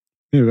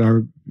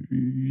 are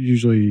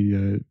usually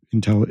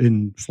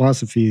in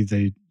philosophy.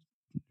 You,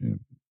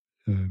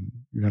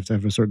 you have to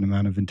have a certain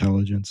amount of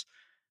intelligence,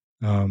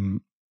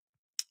 um,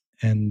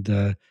 and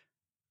uh,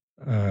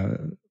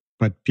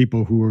 but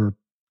people who are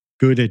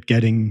good at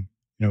getting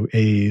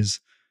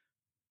A's,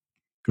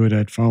 good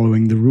at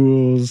following the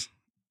rules,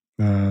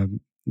 uh,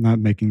 not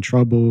making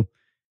trouble,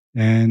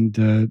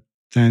 and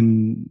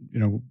then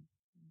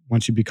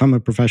once you become a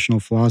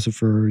professional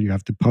philosopher, you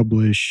have to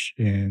publish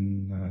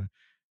in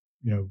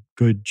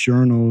good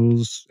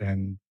journals,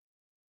 and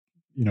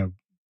you know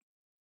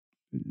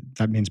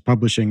that means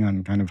publishing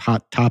on kind of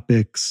hot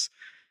topics.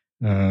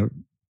 Uh,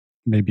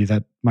 Maybe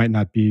that might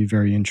not be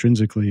very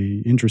intrinsically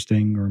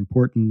interesting or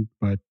important,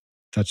 but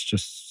that's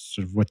just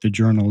sort of what the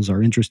journals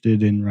are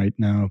interested in right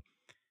now.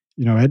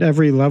 At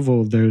every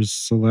level, there's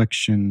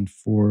selection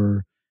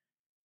for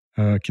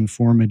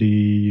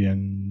conformity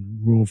and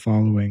rule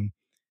following.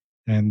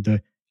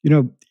 And,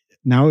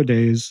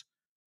 nowadays,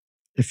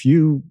 if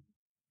to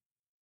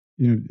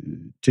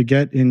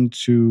get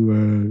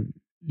into,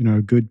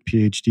 a good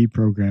PhD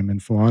program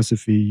in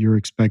philosophy, you're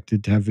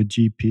expected to have a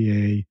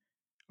GPA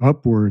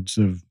upwards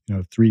of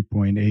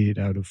 3.8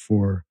 out of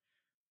 4.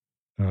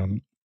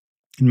 Um,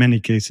 in many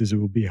cases, it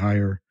will be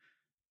higher.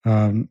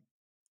 Um,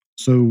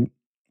 so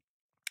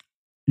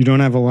you don't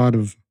have a lot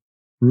of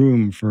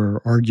room for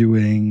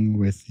arguing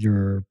with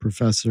your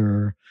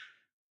professor,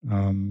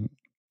 um,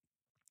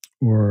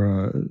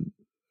 or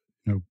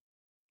know,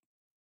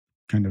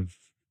 kind of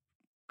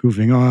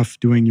goofing off,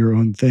 doing your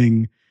own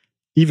thing,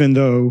 even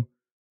though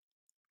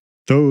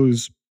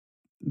those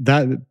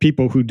that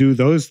people who do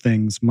those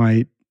things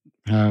might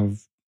have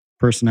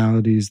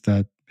personalities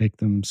that make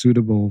them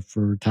suitable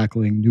for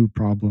tackling new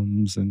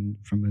problems and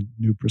from a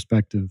new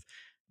perspective,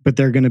 but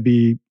they're going to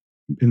be,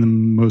 in the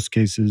most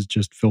cases,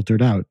 just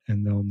filtered out,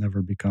 and they'll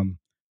never become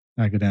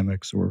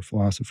academics or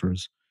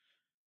philosophers.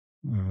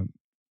 Um,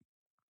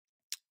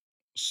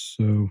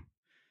 so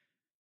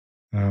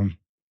um,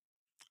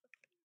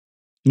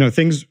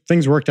 things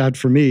worked out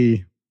for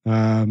me,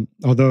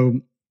 although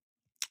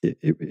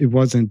it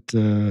wasn't,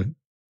 the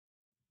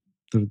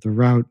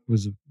route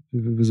was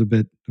a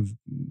bit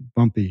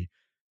bumpy.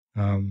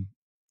 Um,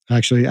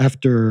 Actually,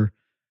 after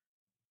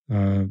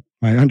my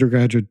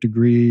undergraduate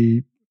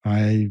degree,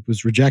 I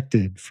was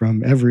rejected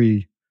from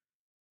every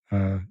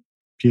uh,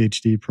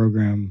 PhD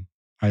program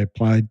I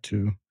applied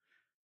to.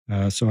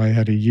 So I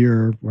had a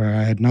year where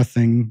I had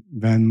nothing.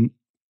 Then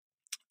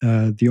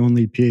the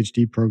only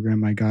PhD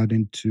program I got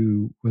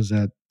into was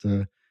at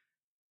the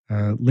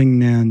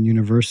Lingnan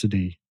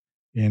University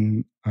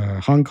in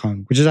Hong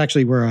Kong, which is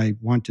actually where I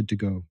wanted to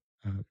go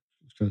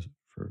because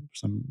for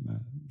some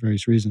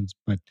various reasons,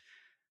 but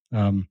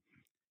um,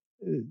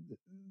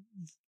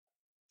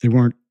 they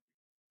weren't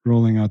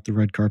rolling out the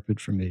red carpet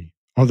for me.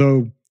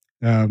 Although,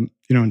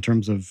 in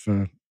terms of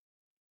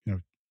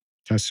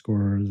test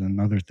scores and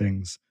other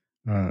things,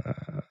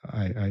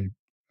 I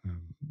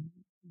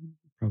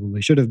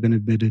probably should have been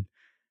admitted,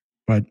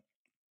 but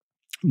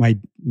my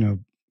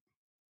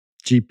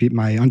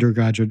my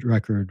undergraduate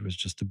record was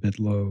just a bit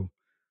low,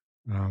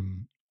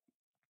 um,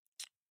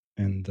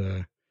 and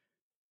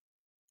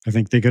I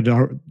think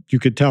you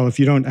could tell if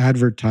you don't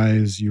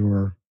advertise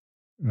your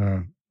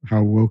uh,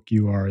 how woke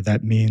you are,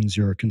 that means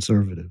you're a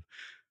conservative.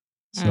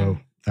 So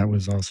Mm. that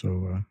was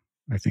also,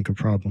 I think, a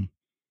problem.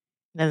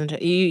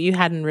 Doesn't you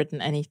hadn't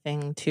written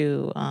anything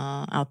too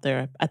out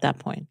there at that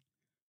point?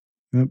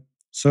 Yep.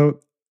 So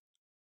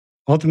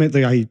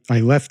ultimately, I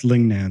left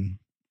Lingnan,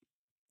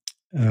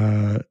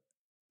 uh,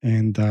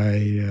 and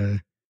I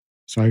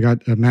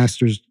got a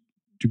master's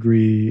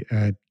degree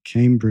at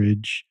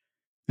Cambridge,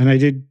 and I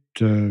did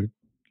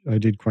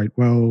quite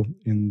well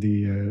in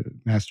the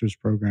master's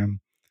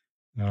program,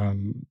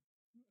 um,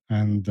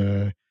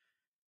 and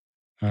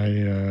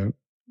I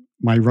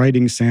my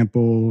writing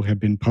sample had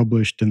been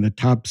published in the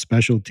top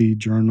specialty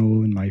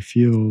journal in my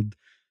field,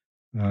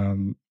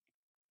 um,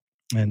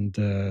 and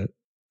I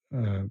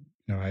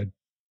had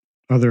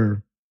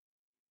other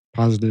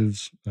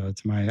positives to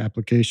my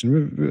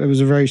application. It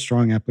was a very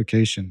strong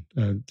application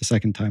the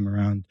second time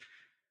around,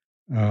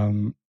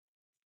 um,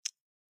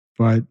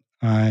 but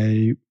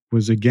I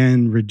was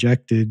again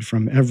rejected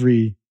from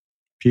every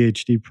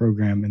PhD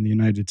program in the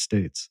United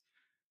States.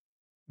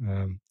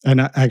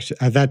 Actually,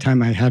 at that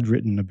time, I had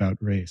written about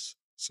race,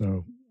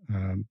 so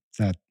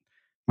that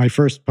my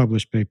first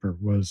published paper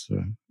was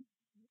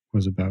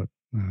about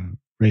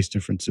race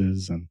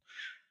differences and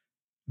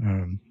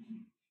um,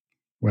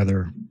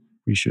 whether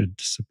we should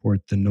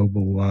support the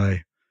noble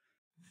lie.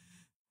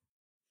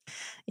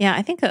 Yeah,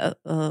 I think a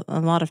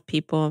lot of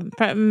people,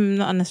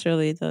 not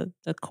necessarily the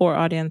core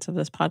audience of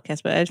this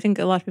podcast, but I think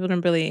a lot of people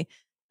don't really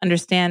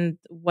understand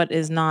what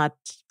is not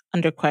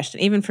under question.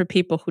 Even for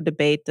people who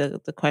debate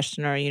the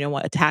question or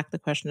what attack the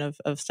question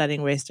of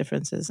studying race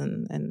differences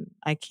and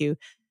IQ,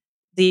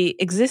 the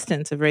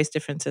existence of race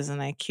differences in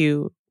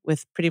IQ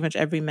with pretty much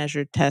every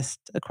measured test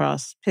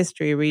across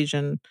history,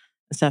 region,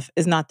 and stuff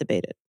is not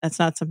debated. That's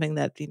not something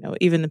that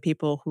even the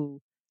people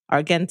who are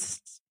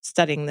against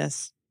studying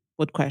this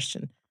would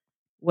question.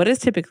 What is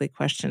typically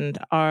questioned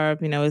are,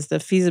 is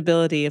the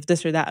feasibility of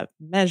this or that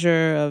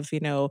measure of,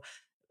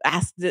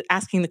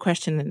 asking the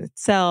question in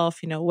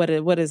itself,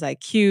 what is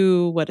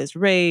IQ, what is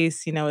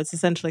race, it's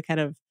essentially kind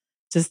of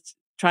just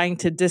trying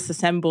to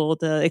disassemble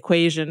the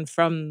equation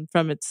from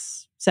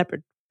its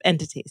separate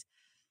entities.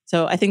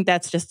 So I think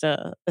that's just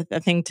a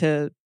thing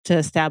to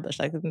establish,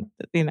 like,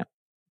 you know,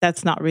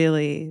 that's not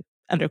really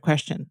under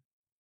question.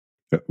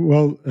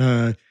 Well,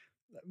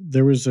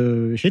 there was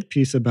a hit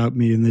piece about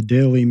me in the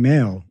Daily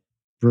Mail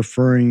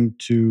referring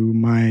to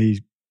my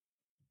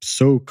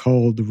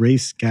so-called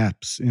race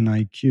gaps in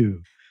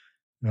IQ.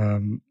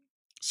 Um,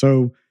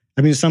 so,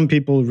 I mean, some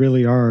people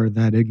really are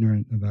that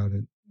ignorant about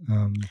it.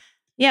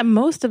 Yeah,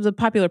 most of the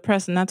popular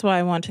press, and that's why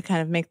I want to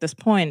kind of make this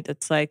point.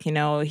 It's like,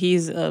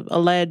 he's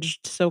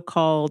alleged, so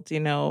called,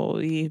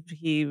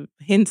 he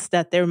hints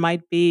that there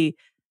might be,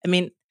 I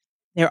mean,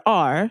 there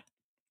are.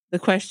 The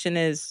question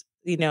is,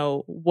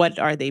 what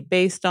are they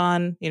based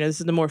on? This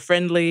is the more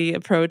friendly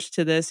approach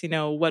to this.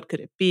 What could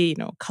it be?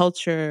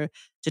 Culture,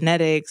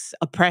 genetics,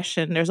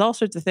 oppression. There's all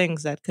sorts of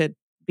things that could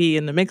be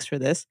in the mix for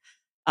this.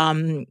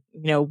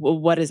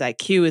 What is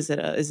IQ? Is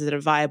it a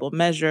viable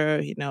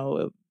measure?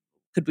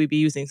 Could we be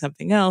using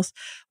something else?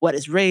 What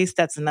is race?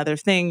 That's another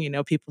thing.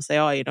 People say,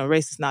 oh,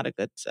 race is not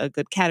a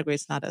good category.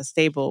 It's not a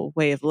stable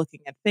way of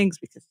looking at things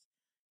because,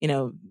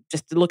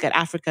 just to look at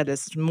Africa,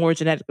 there's more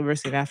genetic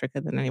diversity in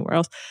Africa than anywhere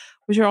else,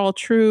 which are all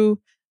true.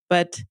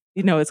 But,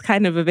 it's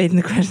kind of evading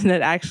the question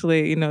that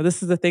actually,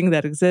 this is a thing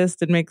that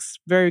exists and makes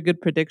very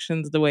good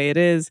predictions the way it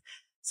is.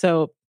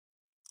 So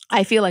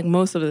I feel like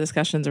most of the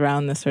discussions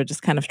around this are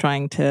just kind of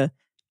trying to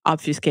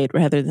obfuscate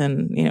rather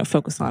than,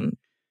 focus on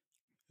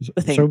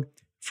the thing. So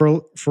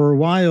for a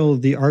while,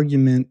 the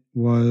argument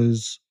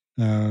was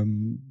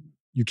um,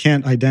 you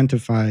can't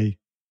identify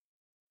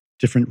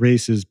different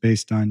races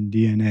based on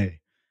DNA.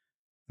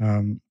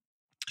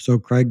 So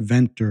Craig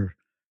Venter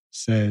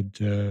said,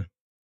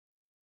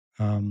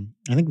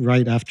 I think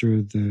right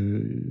after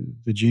the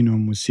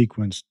genome was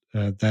sequenced,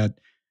 that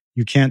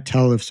you can't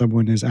tell if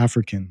someone is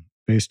African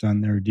based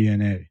on their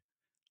DNA.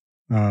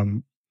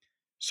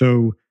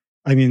 So,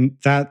 I mean,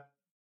 that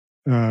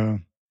uh,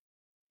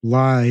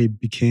 lie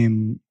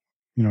became,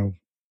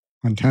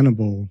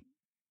 untenable,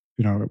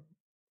 you know,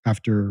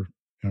 after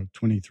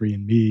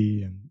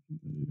 23andMe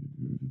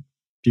and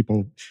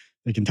people,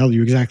 they can tell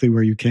you exactly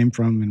where you came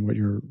from and what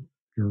your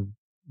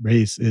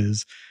race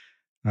is.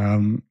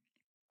 Um,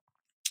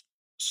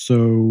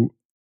 so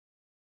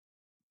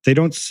they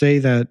don't say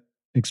that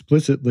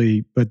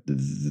explicitly, but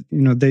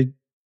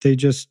they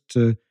just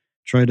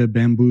try to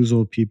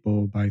bamboozle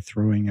people by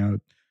throwing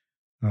out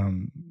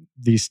um,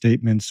 these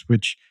statements,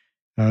 which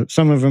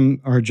some of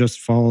them are just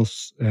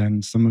false,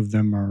 and some of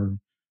them are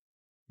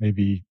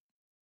maybe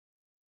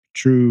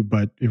true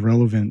but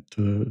irrelevant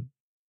to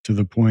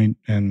the point,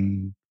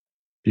 and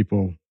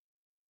people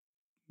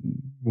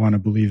want to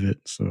believe it,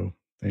 so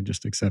they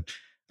just accept.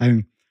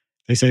 I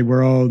They say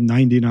we're all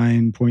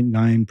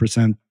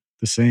 99.9%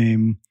 the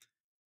same,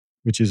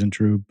 which isn't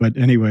true. But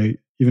anyway,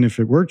 even if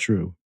it were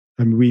true,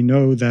 I mean, we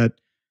know that,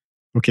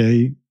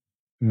 okay,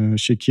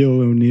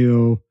 Shaquille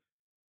O'Neal,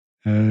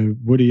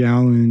 Woody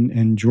Allen,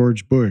 and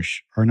George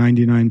Bush are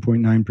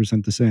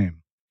 99.9% the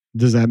same.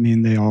 Does that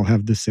mean they all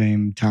have the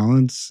same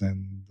talents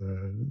and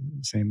the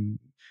same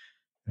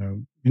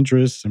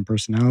interests and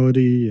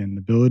personality and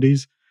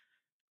abilities?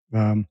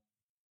 Um,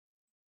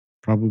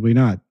 Probably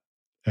not.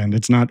 And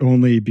it's not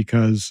only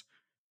because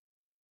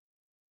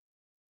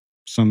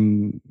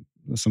some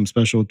some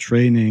special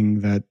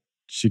training that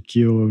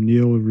Shaquille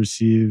O'Neal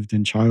received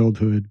in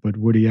childhood, but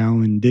Woody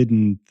Allen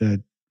didn't,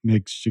 that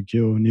makes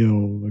Shaquille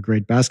O'Neal a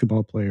great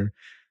basketball player.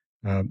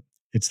 Uh,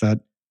 it's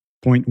that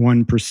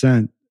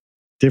 0.1%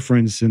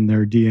 difference in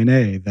their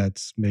DNA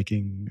that's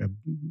making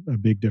a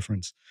big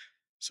difference.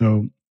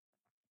 So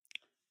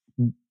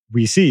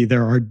we see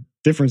there are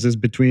differences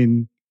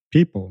between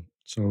people.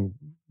 So,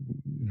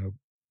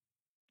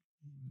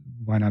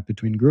 why not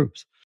between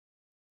groups?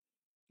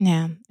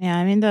 Yeah, yeah.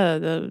 I mean,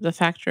 the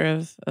factor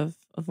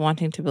of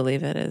wanting to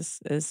believe it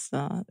is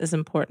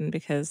important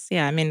because,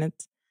 yeah, I mean,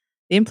 it's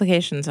the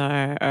implications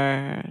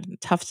are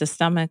tough to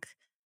stomach,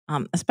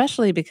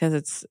 especially because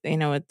it's,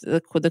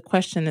 the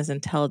question is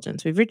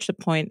intelligence. We've reached a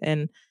point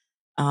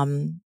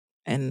um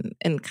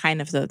in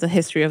kind of the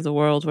history of the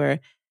world where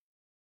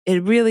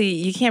it really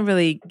you can't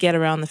really get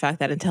around the fact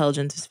that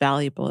intelligence is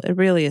valuable. It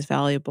really is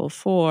valuable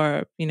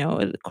for,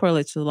 it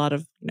correlates with a lot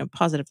of,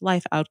 positive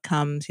life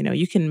outcomes.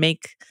 You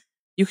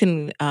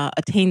can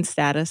attain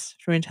status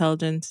through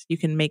intelligence. You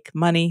can make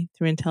money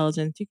through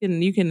intelligence.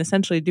 You can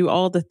essentially do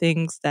all the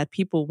things that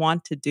people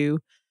want to do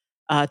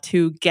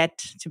to get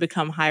to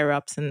become higher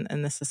ups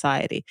in the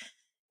society.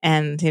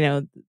 And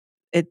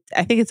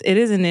I think it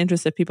is in the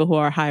interest of people who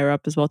are higher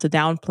up as well to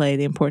downplay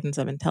the importance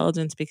of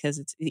intelligence because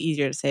it's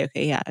easier to say,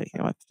 okay, yeah,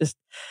 I've just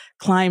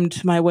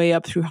climbed my way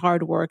up through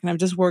hard work and I've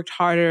just worked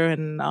harder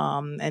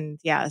and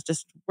yeah, it's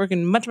just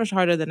working much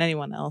harder than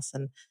anyone else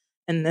and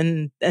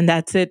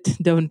that's it.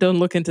 Don't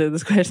look into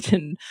this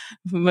question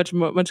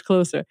much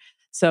closer.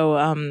 So,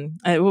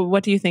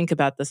 what do you think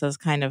about this as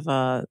kind of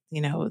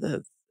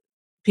the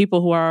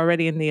people who are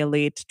already in the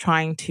elite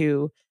trying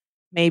to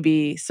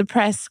maybe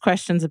suppress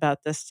questions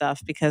about this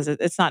stuff because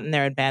it's not in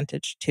their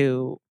advantage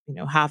to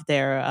have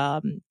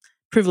their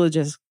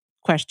privileges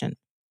questioned.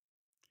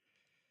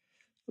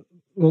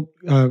 Well,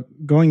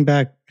 going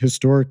back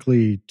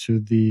historically to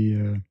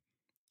the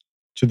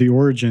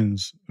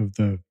origins of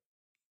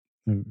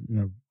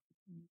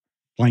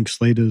blank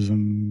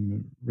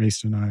slatism,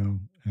 race denial,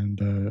 and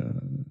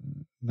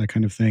that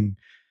kind of thing.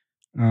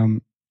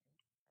 Um,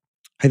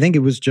 I think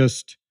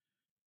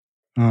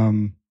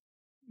um,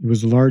 it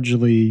was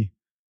largely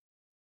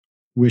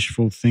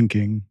wishful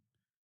thinking.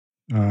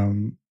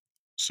 Um,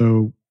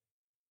 so,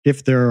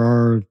 if there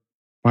are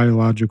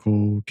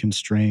biological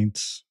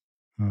constraints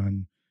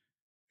on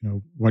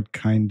what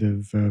kind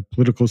of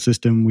political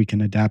system we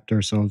can adapt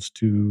ourselves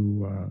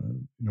to,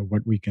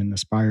 what we can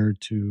aspire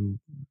to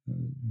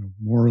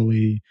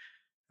morally,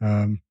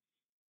 um,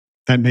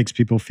 that makes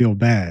people feel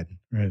bad,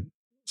 right?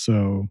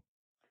 So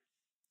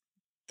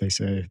they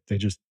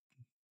just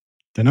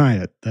deny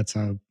it. That's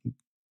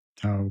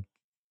how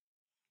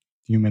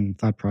human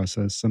thought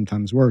process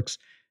sometimes works.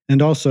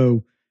 And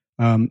also,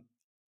 um,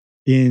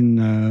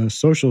 in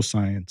social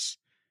science,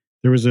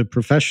 there was a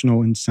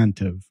professional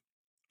incentive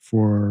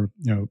for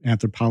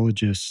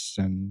anthropologists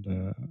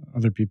and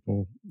other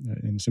people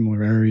in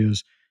similar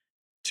areas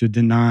to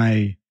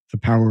deny the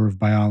power of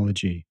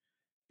biology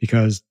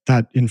because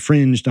that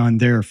infringed on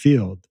their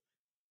field.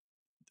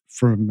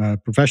 From a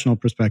professional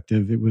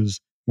perspective, it was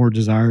more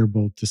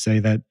desirable to say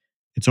that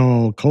it's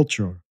all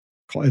culture.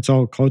 It's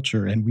all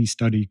culture, and we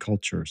study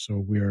culture, so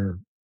we're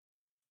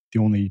the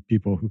only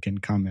people who can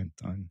comment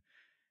on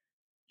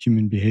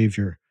human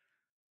behavior.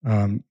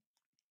 Um,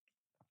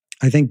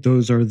 I think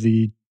those are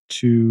the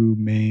two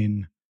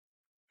main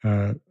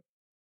uh,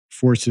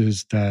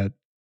 forces that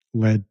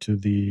led to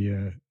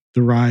the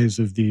rise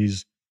of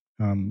these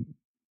um,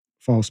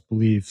 false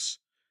beliefs,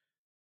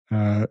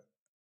 uh,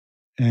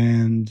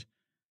 and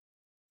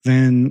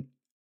then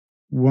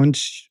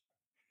once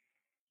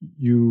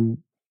you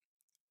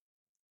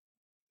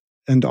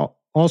and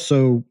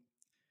also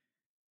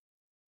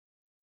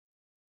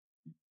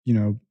you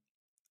know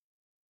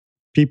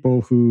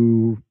people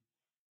who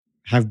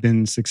have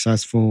been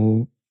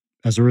successful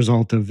as a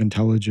result of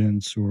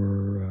intelligence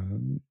or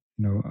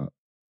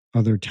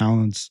other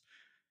talents,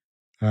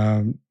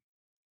 um,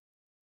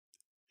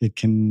 it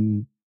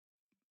can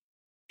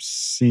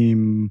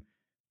seem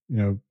you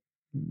know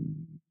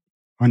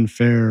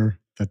unfair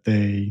that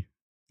they,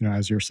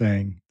 as you're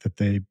saying, that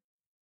they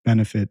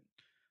benefit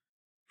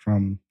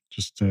from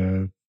just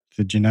the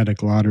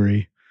genetic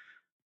lottery.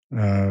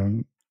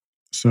 Um,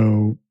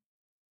 so,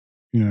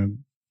 you know,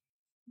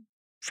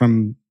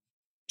 from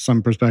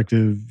some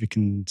perspective, it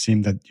can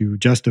seem that you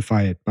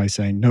justify it by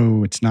saying,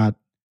 no, it's not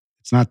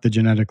the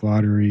genetic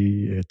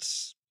lottery,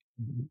 it's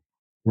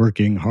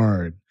working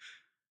hard.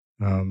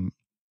 Um,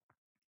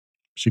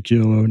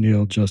 Shaquille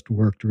O'Neal just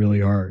worked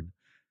really hard.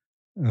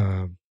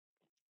 Uh,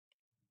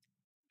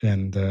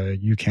 and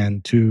you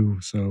can too.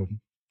 So,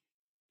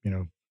 you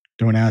know,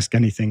 don't ask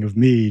anything of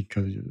me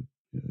because,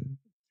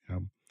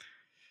 know,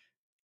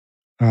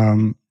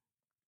 um,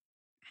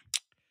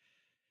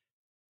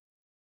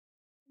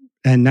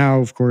 and now,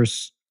 of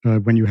course,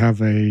 when you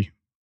have a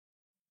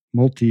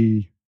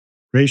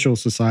multi-racial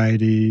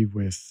society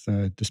with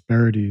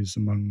disparities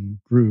among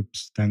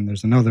groups, then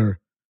there's another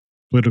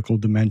political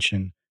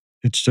dimension.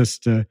 It's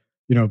just, you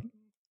know,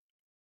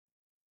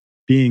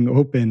 being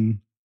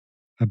open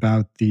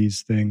about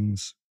these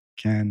things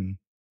can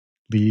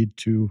lead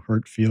to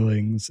hurt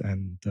feelings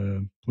and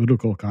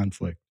political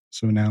conflict.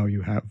 So now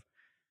you have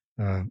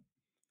uh,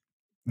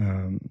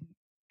 um,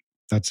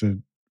 that's a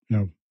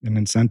an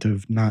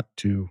incentive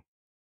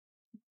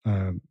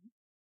uh,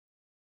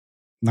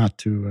 not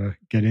to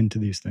get into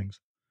these things.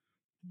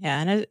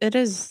 Yeah, and it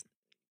is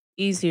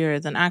easier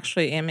than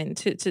actually, I mean,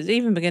 to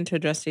even begin to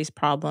address these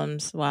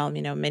problems while,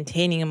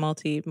 maintaining a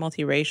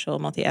multiracial,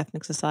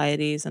 multi-ethnic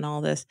societies and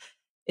all this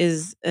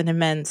is an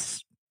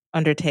immense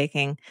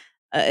undertaking.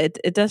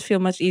 It does feel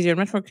much easier,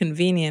 much more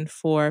convenient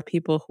for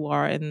people who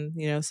are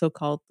in,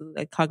 so-called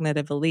like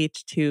cognitive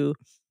elite to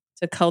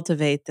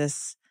cultivate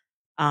this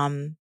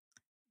um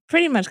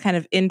pretty much kind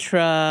of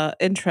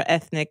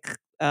intra-ethnic,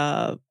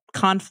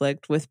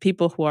 conflict with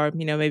people who are,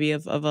 maybe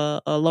of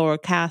a lower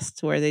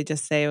caste where they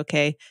just say,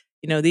 "Okay,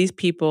 these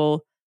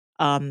people,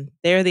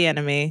 they're the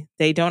enemy.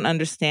 They don't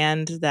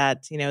understand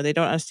that, they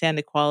don't understand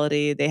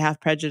equality. They have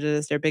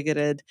prejudice. They're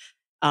bigoted,"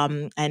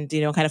 and,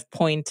 kind of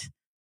point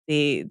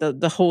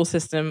the whole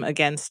system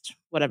against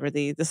whatever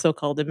the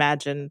so-called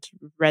imagined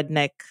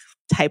redneck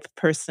type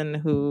person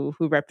who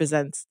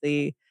represents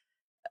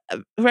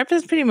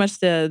represents pretty much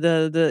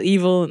the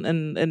evil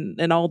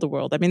in all the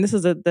world. I mean, this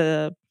is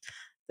the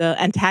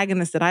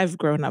antagonist that I've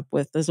grown up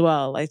with as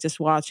well. Like just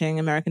watching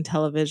American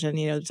television,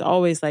 there's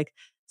always like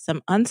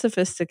some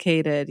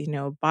unsophisticated,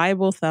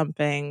 Bible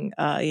thumping,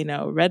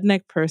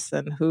 redneck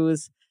person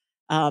who's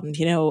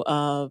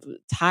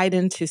tied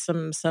into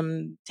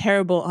some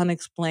terrible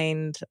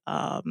unexplained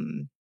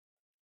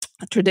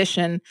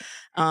tradition,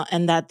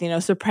 and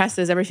that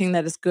suppresses everything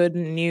that is good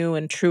and new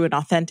and true and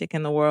authentic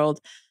in the world.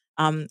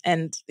 And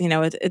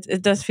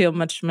it does feel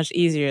much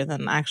easier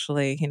than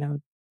actually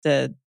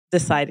the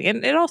deciding,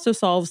 and it also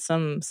solves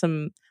some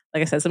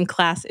like I said, some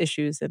class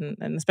issues, and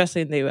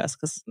especially in the U.S.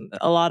 because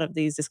a lot of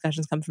these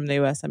discussions come from the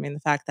U.S. I mean,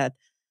 the fact that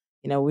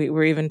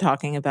we're even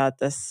talking about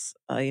this,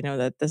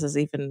 that this is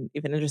even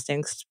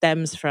interesting,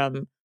 stems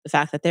from the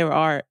fact that there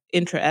are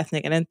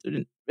intra-ethnic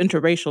and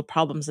interracial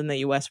problems in the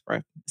U.S.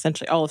 where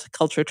essentially all of the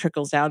culture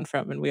trickles down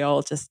from, and we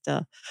all just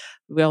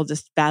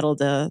battle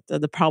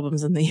the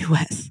problems in the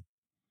U.S.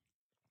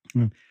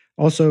 Mm.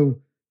 Also,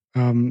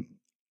 um,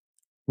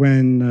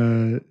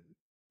 when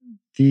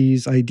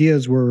these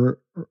ideas were,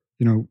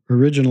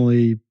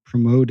 originally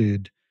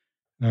promoted,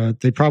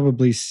 they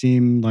probably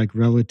seemed like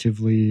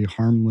relatively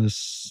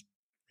harmless,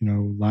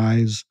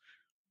 lies,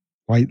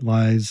 white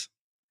lies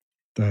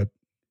that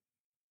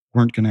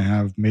weren't going to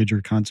have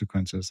major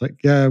consequences. Like,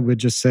 yeah, we'd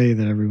just say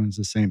that everyone's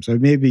the same. So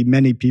maybe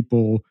many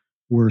people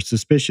were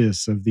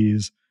suspicious of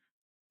these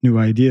new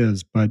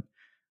ideas, but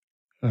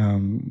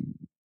um,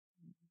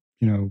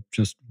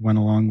 just went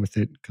along with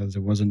it because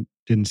it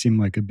didn't seem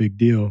like a big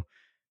deal.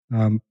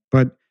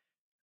 But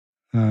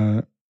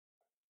uh,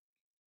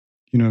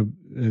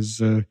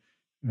 as uh,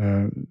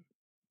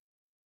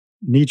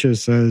 Nietzsche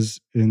says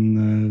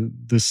in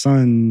the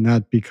son,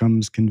 that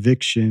becomes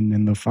conviction,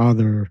 and the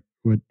father,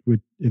 what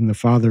in the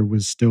father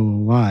was still a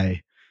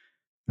lie.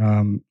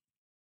 Um,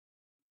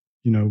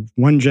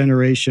 one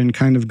generation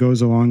kind of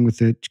goes along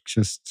with it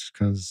just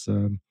because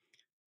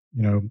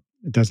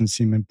it doesn't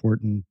seem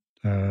important.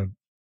 And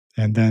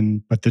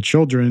then, but the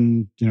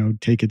children,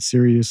 take it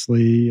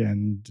seriously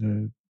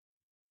and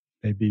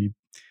maybe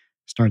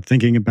start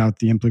thinking about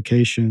the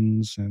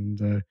implications, and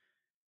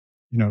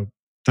you know,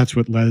 that's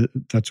what's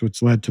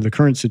led to the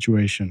current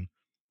situation,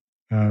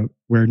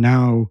 where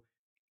now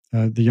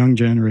the young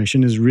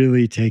generation is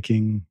really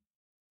taking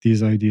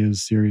these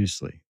ideas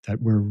seriously.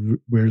 That we're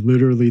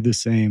literally the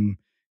same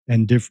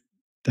and different,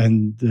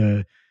 and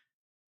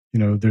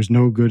there's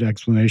no good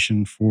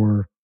explanation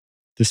for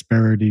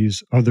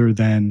disparities other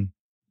than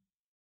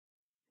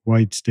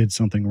whites did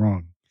something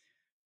wrong.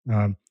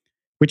 Um,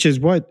 which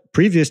is what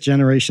previous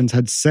generations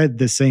had said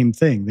the same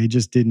thing. They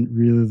just didn't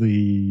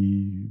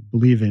really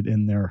believe it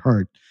in their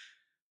heart.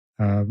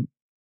 Um,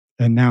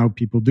 and now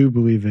people do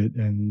believe it,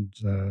 and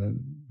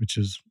which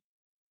is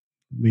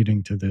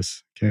leading to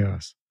this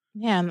chaos.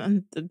 Yeah,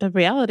 and the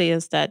reality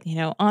is that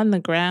on the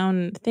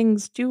ground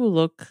things do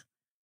look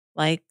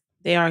like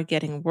they are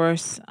getting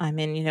worse. I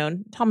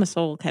mean, Thomas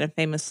Sowell kind of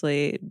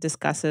famously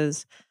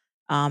discusses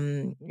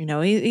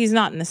He's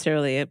not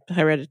necessarily a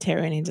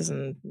hereditarian. He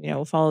doesn't,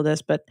 follow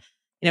this, but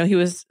he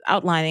was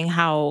outlining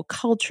how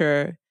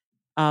culture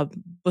uh,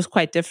 was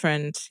quite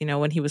different.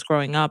 When he was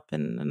growing up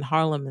in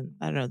Harlem in,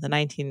 I don't know, the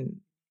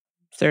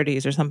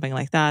 1930s or something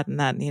like that, and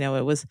that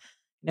it was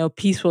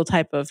peaceful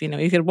type of,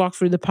 you could walk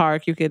through the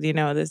park, you could,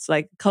 this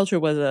like culture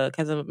was a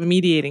kind of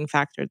mediating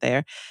factor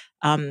there.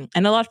 And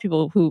a lot of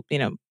people who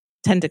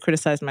tend to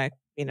criticize my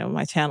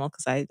channel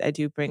because I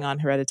do bring on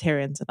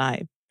hereditarians, and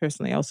I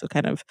personally also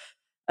kind of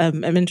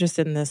am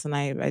interested in this, and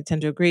I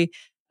tend to agree.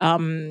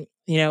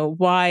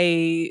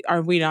 Why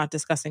are we not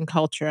discussing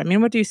culture? I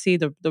mean, what do you see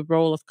the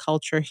role of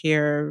culture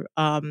here?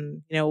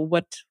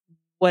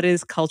 What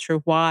is culture?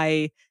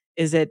 Why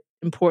is it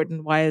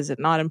important? Why is it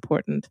not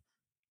important?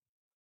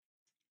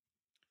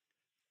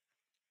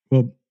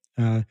 Well,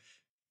 uh,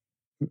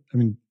 I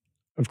mean,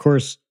 of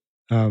course,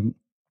 um,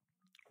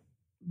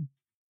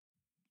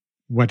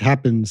 what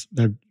happens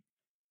that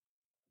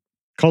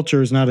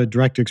culture is not a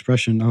direct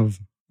expression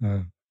of uh,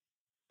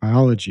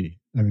 biology.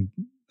 I mean,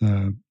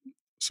 uh,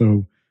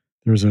 so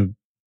there's a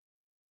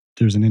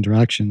there's an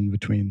interaction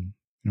between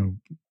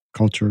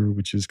culture,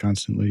 which is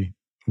constantly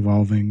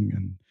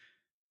evolving,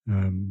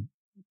 um,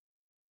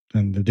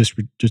 and the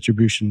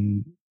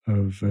distribution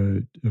of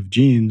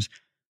genes.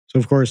 So,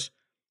 of course,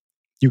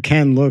 you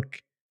can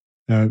look.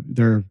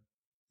 There are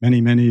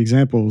many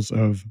examples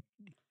of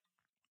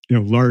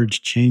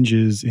large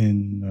changes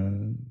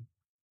in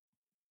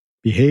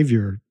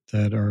behavior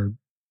that are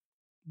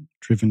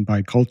driven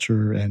by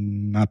culture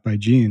and not by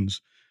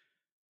genes.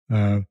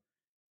 Uh,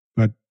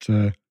 but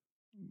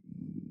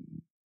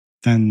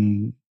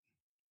then,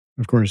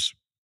 of course,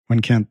 one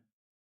can't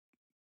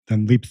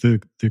then leap the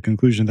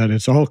conclusion that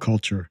it's all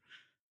culture.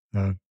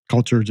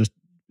 Culture just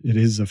it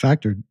is a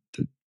factor,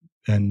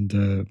 and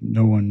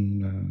no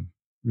one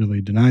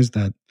really denies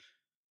that.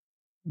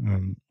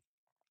 Um,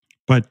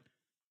 but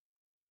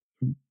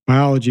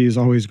biology is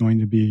always going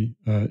to be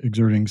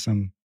exerting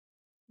some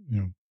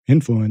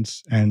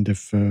influence, and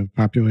if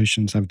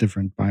populations have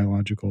different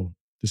biological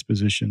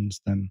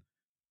dispositions, then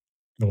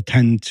they'll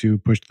tend to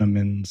push them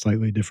in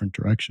slightly different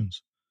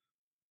directions.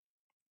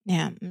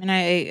 Yeah, I mean,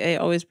 I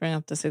always bring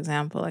up this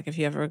example, like if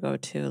you ever go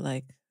to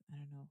like I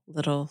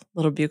don't know,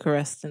 little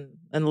Bucharest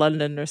in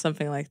London or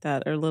something like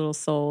that, or Little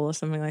Seoul or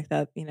something like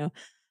that.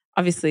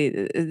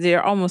 Obviously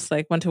they're almost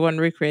like one-to-one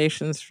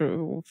recreations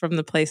from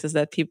the places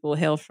that people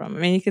hail from. I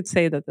mean, you could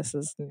say that this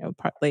is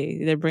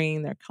partly they're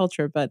bringing their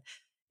culture, but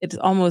it's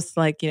almost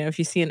like if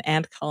you see an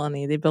ant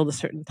colony, they build a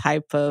certain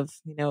type of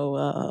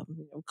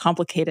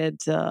complicated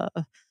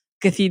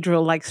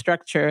cathedral like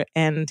structure,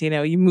 and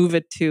you move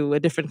it to a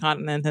different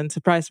continent, and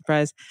surprise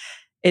surprise,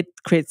 it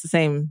creates the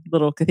same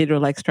little cathedral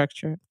like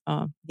structure.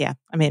 Yeah,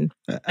 I mean,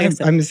 like I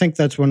said. I think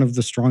that's one of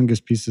the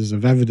strongest pieces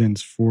of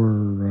evidence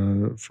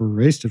for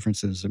race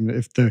differences. I mean,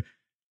 if the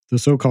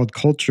so-called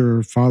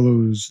culture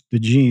follows the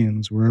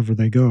genes wherever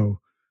they go,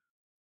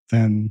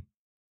 then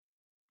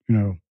you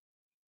know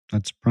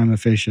that's prima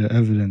facie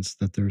evidence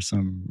that there's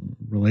some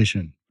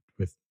relation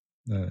with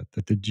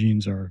that the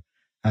genes are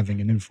having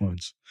an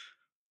influence.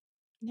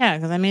 Yeah,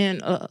 because I mean,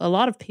 a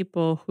lot of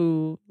people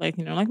who like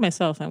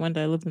myself, I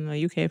lived in the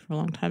UK for a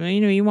long time,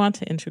 and you want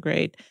to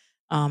integrate.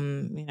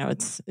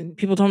 It's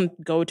people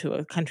don't go to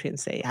a country and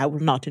say, "I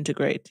will not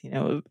integrate."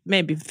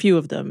 Maybe a few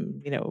of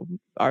them,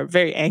 are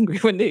very angry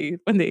when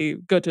they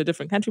go to a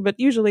different country, but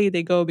usually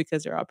they go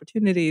because there are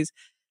opportunities.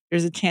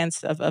 There's a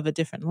chance of a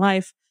different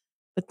life,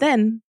 but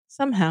then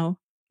somehow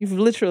you've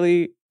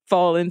literally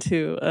fall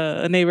into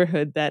a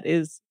neighborhood that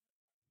is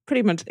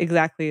pretty much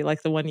exactly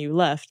like the one you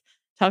left.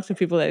 Talk to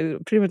people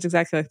that pretty much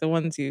exactly like the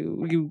ones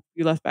you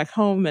left back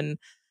home, and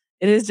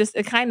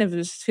it kind of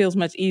just feels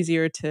much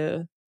easier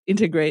to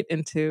integrate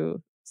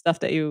into stuff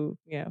that you've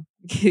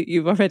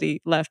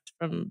already left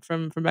from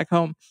back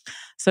home.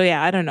 So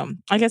yeah, I don't know.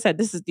 Like I said,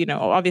 this is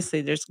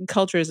obviously there's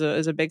culture is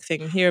a big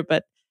thing here,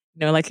 but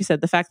like you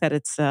said, the fact that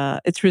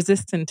it's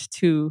resistant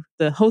to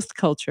the host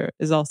culture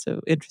is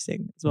also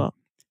interesting as well.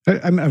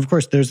 I mean, of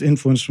course, there's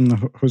influence from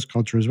the host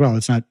culture as well.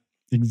 It's not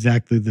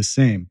exactly the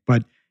same,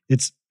 but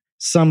it's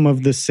some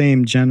of the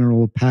same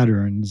general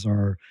patterns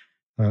are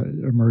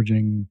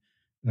emerging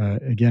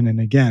again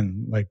and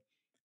again. Like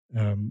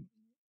um,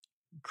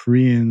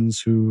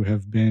 Koreans who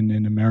have been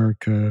in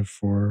America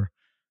for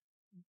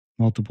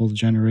multiple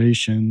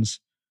generations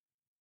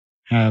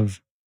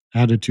have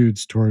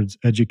attitudes towards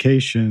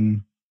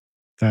education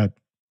that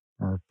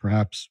are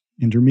perhaps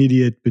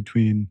intermediate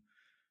between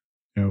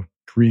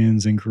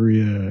Koreans in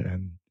Korea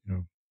and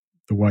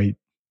the white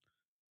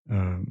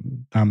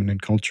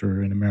dominant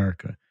culture in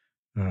America.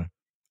 Uh,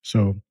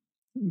 so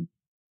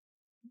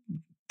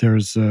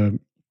there's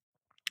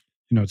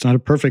it's not a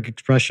perfect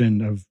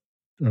expression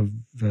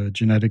of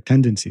genetic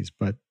tendencies,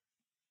 but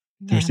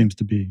there Yeah. seems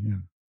to be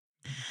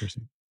there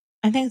seems-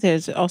 I think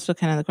there's also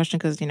kind of the question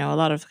because a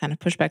lot of kind of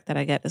pushback that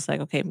I get is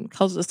like, okay,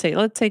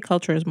 let's say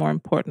culture is more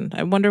important.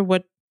 I wonder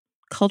what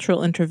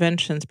cultural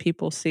interventions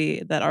people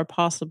see that are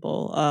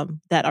possible,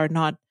 that are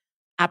not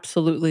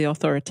absolutely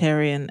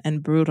authoritarian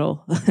and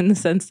brutal in the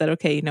sense that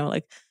okay,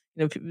 like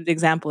the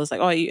example is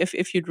like, oh,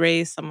 if you'd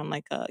raise someone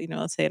like a,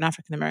 let's say an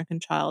African American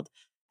child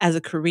as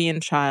a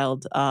Korean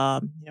child,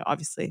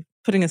 obviously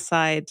putting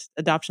aside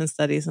adoption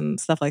studies and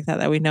stuff like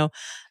that we know,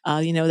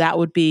 that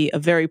would be a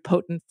very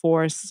potent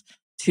force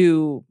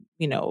to,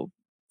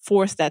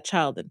 force that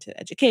child into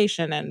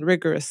education and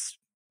rigorous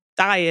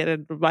diet,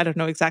 and I don't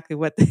know exactly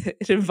what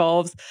it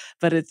involves,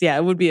 but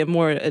it would be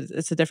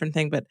it's a different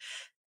thing. But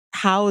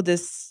how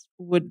this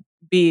would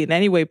be in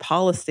any way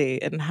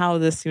policy, and how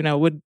this,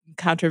 would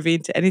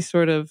contravene to any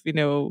sort of,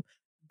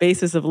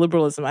 basis of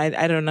liberalism,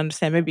 I don't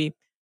understand. Maybe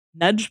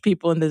nudge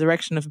people in the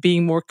direction of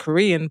being more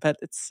Korean, but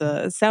it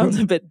sounds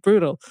Well, a bit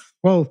brutal.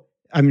 well,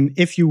 I mean,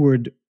 if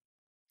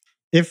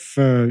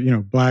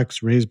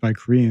blacks raised by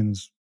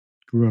Koreans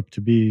grew up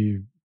to be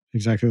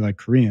exactly like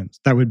Koreans,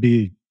 that would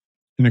be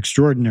an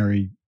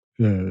extraordinary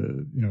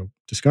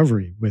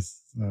discovery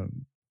with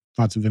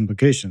lots of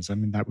implications. I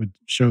mean, that would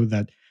show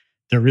that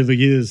there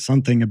really is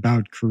something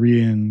about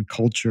Korean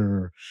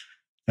culture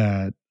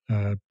that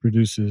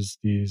produces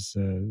these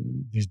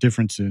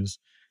differences.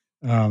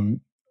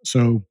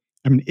 So,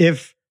 I mean,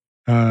 if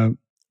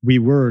we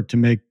were to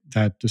make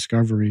that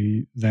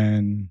discovery,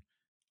 then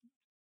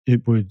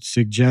it would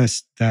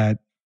suggest that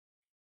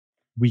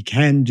we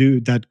can do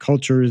that.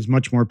 Culture is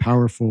much more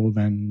powerful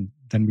than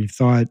we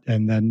thought,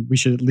 and then we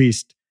should at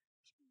least,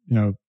 you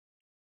know,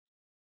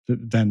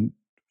 then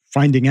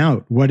finding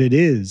out what it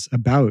is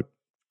about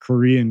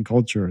Korean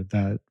culture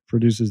that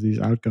produces these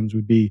outcomes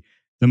would be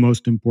the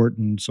most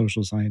important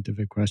social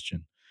scientific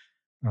question.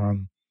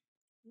 Um,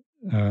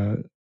 uh,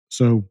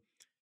 so,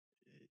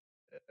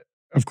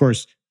 of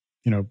course,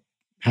 you know,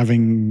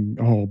 having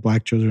all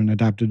black children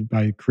adopted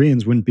by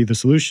Koreans wouldn't be the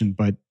solution,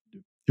 but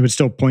it would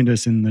still point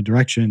us in the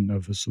direction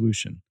of a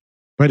solution.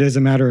 But as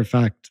a matter of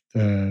fact,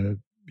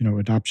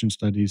 adoption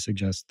studies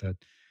suggest that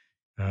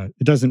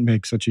it doesn't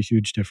make such a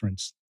huge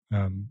difference,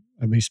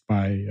 at least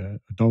by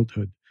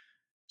adulthood.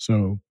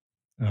 So,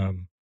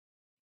 um,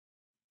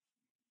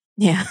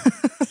 Yeah.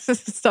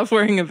 Stop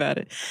worrying about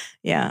it.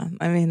 Yeah.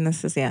 I mean,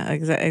 this is, yeah,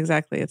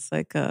 exactly. It's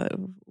like,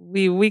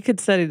 we could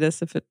study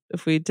this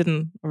if we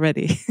didn't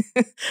already.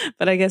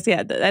 But I guess, yeah,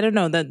 I don't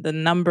know, the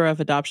number of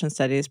adoption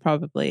studies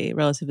probably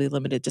relatively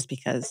limited, just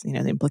because, the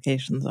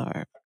implications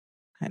are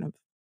kind of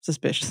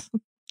suspicious.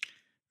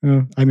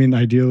 I mean,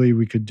 ideally,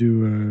 we could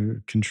do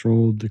a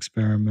controlled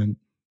experiment,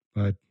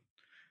 but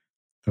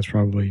that's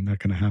probably not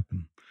going to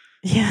happen.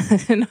 Yeah.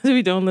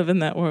 We don't live in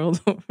that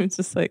world. It's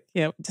just like,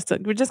 yeah,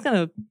 we're just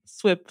gonna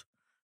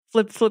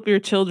flip your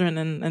children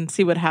and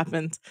see what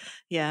happens.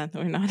 Yeah,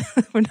 we're not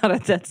we're not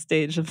at that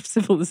stage of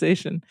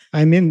civilization.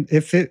 I mean,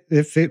 if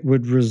it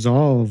would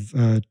resolve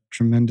a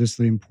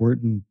tremendously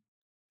important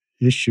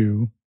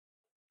issue,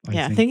 I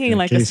Yeah, think thinking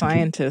like a case.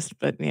 scientist,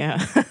 but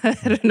yeah, I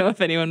don't know if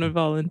anyone would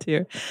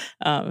volunteer.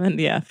 And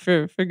yeah,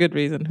 for good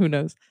reason. Who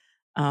knows?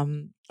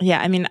 Yeah,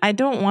 I mean, I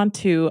don't want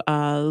to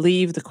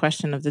leave the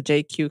question of the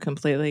JQ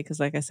completely, because,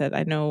 like I said,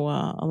 I know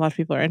a lot of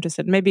people are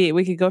interested. Maybe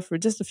we could go for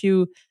just a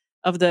few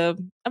of the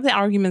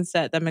arguments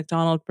that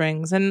McDonald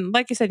brings. And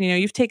like you said,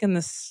 you've taken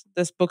this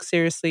book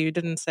seriously. You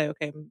didn't say,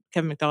 okay,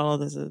 Kevin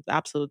MacDonald is an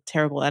absolute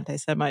terrible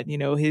anti-Semite.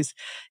 He's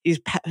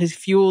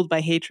fueled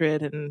by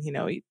hatred, and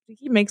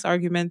he makes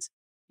arguments.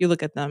 You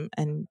look at them,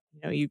 and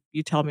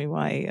you tell me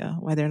why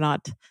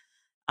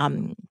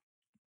um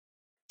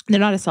they're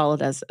not as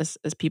solid as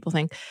people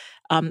think.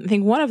 I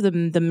think one of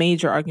the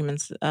major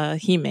arguments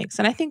he makes,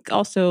 and I think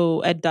also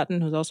Ed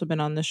Dutton, who's also been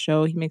on this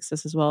show, he makes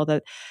this as well,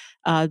 that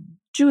uh,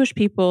 Jewish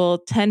people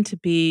tend to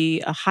be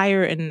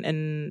higher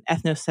in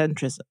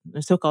ethnocentrism,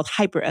 so-called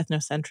hyper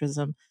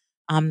ethnocentrism.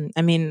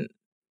 I mean,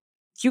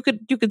 you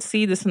could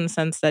see this in the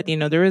sense that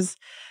there is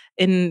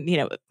in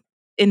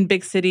in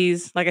big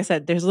cities, like I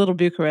said, there's Little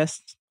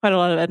Bucharest, quite a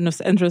lot of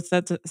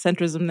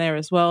ethnocentrism there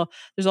as well.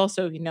 There's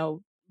also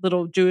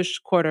little Jewish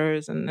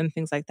quarters and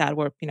things like that,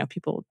 where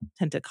people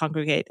tend to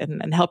congregate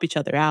and help each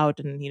other out,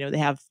 and they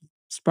have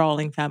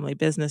sprawling family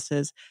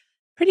businesses,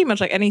 pretty much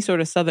like any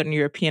sort of Southern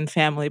European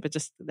family, but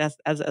just that's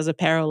as a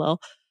parallel.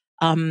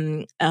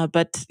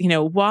 But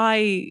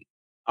why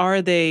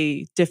are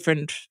they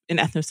different in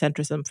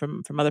ethnocentrism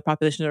from other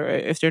populations, or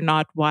if they're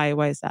not, why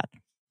is that?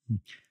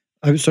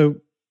 So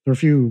there are a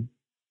few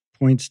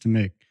points to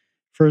make.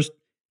 First,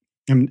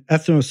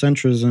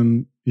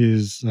 ethnocentrism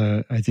is,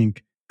 I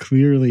think,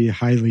 clearly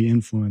highly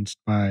influenced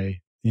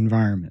by the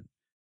environment.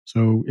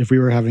 So if we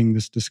were having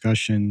this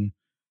discussion,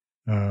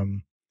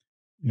 um,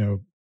 you know,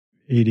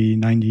 80,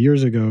 90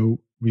 years ago,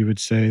 we would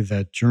say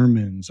that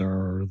Germans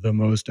are the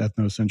most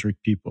ethnocentric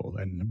people.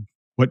 And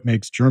what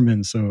makes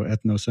Germans so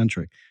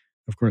ethnocentric?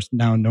 Of course,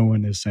 now no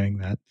one is saying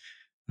that.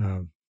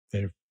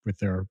 They've with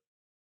their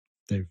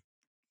they've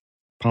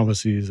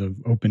policies of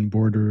open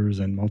borders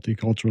and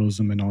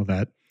multiculturalism and all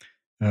that.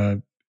 Uh,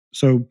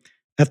 so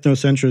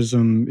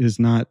ethnocentrism is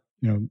not,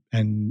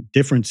 and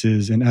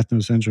differences in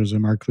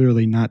ethnocentrism are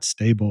clearly not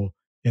stable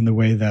in the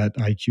way that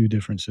IQ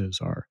differences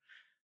are.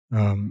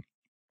 Um,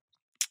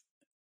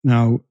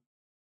 Now,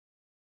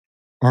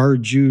 are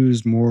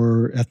Jews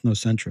more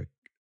ethnocentric?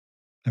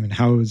 I mean,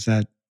 how is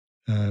that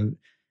uh,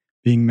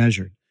 being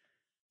measured?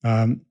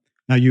 Um,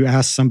 Now, you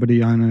ask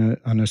somebody on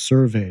a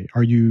survey,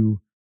 "Are you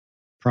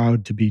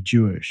proud to be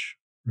Jewish?"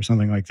 or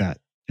something like that,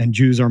 and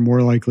Jews are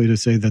more likely to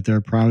say that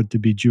they're proud to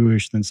be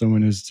Jewish than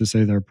someone is to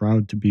say they're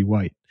proud to be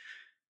white.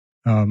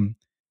 Um,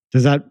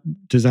 does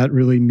that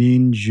really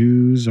mean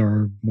Jews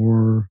are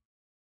more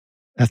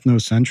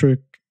ethnocentric?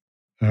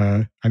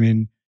 I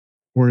mean,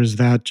 or is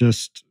that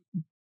just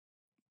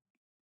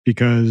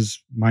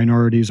because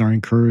minorities are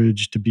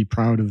encouraged to be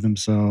proud of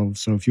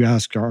themselves? So if you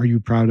ask, "Are you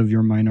proud of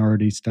your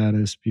minority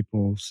status?"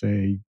 people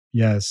say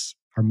yes,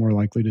 are more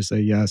likely to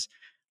say yes,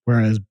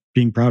 whereas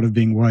being proud of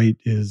being white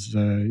is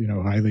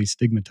highly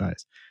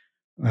stigmatized.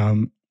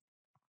 Um,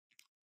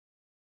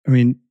 I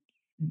mean,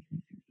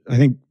 I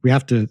think we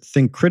have to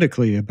think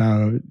critically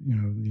about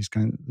this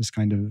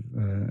kind of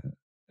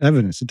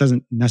evidence. It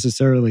doesn't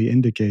necessarily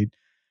indicate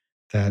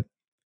that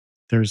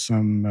there's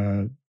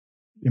some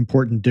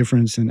important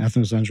difference in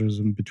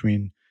ethnocentrism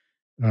between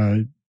uh,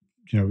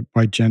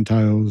 white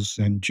Gentiles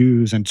and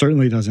Jews, and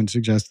certainly doesn't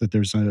suggest that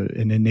there's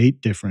an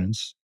innate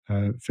difference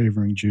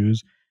favoring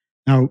Jews.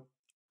 Now,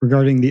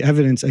 regarding the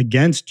evidence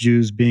against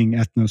Jews being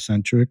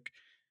ethnocentric,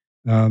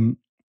 um,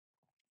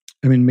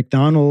 I mean,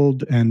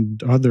 MacDonald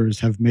and others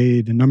have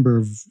made a number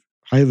of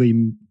highly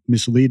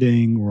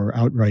misleading or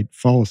outright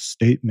false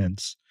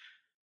statements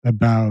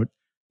about,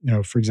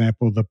 for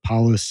example, the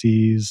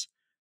policies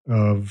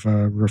of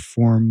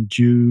Reform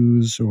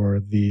Jews, or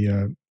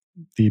the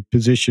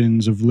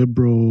positions of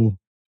liberal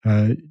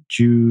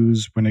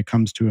Jews when it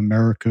comes to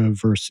America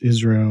versus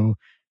Israel,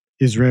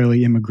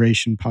 Israeli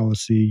immigration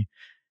policy.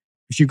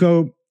 If you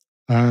go,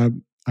 uh,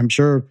 I'm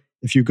sure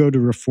if you go to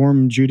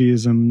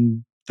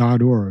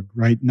reformjudaism.org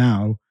right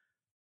now,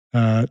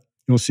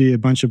 you'll see a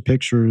bunch of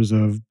pictures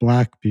of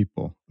Black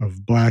people,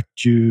 of Black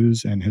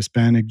Jews and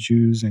Hispanic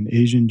Jews and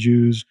Asian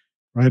Jews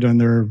right on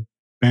their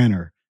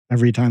banner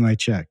every time I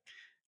check,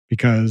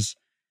 because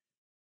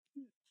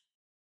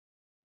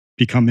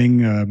becoming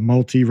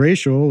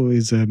multiracial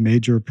is a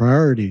major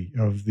priority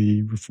of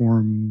the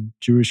Reform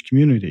Jewish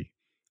community.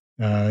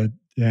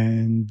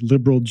 And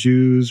liberal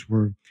Jews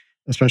were,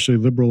 especially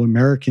liberal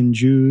American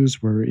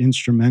Jews, were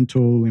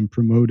instrumental in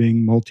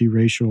promoting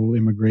multiracial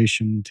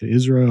immigration to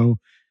Israel.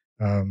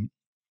 Um,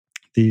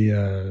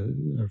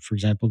 for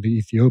example, the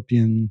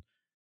Ethiopian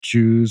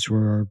Jews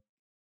were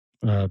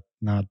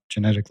not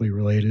genetically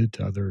related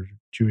to other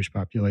Jewish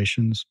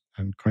populations,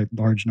 and quite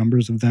large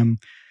numbers of them.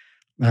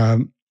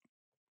 Um,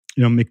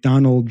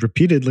 MacDonald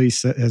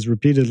has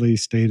repeatedly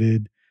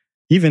stated,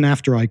 even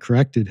after I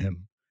corrected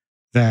him,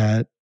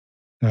 that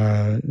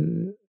uh,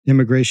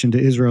 immigration to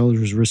Israel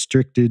is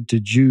restricted to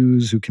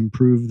Jews who can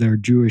prove their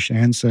Jewish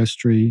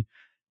ancestry.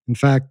 In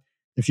fact,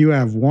 if you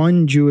have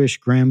one Jewish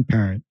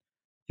grandparent,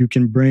 you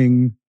can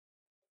bring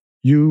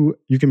you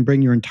can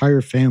bring your entire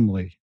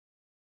family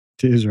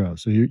to Israel.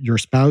 So your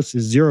spouse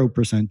is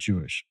 0%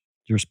 Jewish.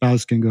 Your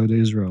spouse can go to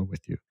Israel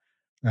with you.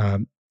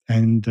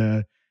 And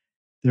there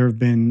have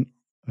been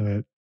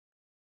uh,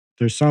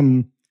 there's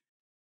some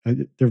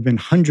there have been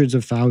hundreds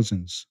of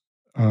thousands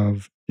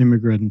of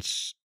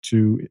immigrants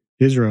to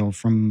Israel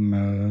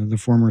from the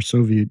former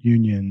Soviet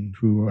Union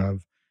who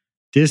have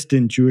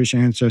distant Jewish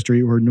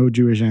ancestry or no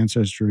Jewish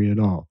ancestry at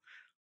all.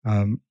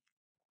 Um,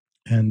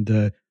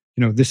 and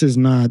this is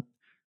not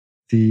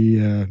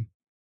the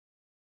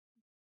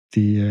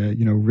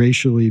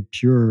racially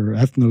pure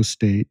ethno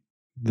state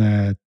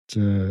that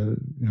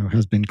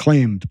has been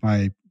claimed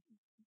by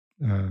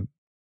uh,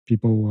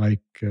 people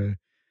like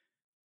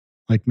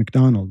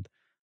MacDonald.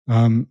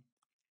 Um,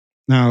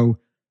 Now,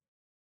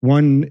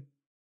 one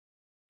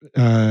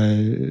uh,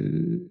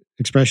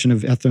 expression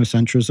of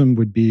ethnocentrism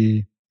would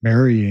be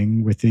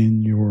marrying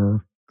within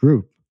your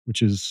group,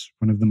 which is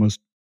one of the most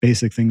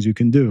basic things you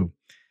can do.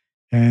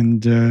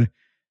 And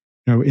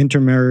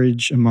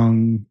intermarriage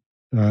among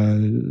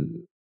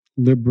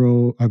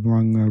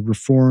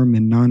Reform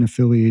and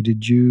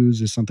non-affiliated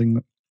Jews is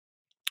something.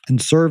 In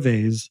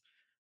surveys,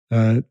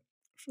 uh,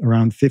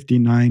 around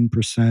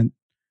 59%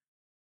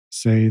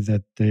 say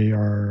that they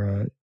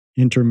are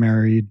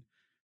intermarried,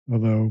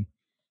 although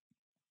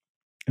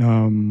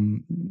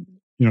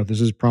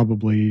this is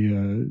probably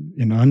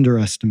an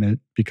underestimate,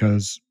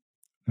 because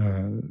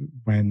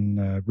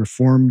when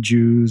Reform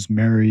Jews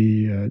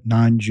marry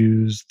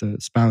non-Jews, the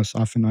spouse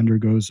often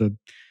undergoes a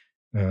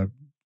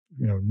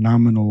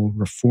nominal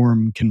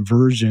Reform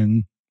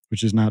conversion,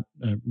 which is not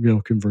a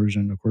real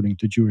conversion according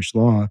to Jewish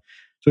law.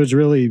 So it's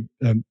really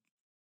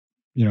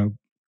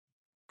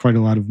quite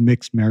a lot of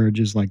mixed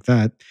marriages like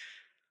that.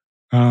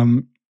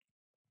 And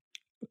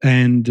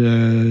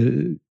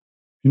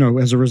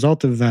as a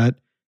result of that,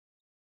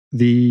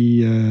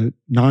 the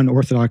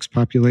non-Orthodox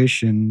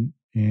population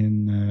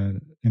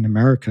in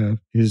America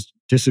is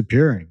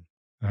disappearing.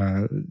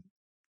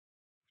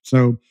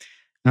 So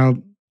now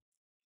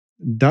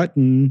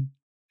Dutton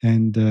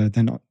and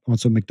then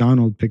also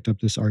MacDonald picked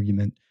up this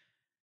argument,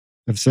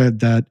 have said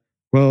that,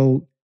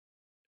 well,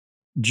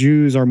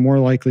 Jews are more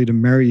likely to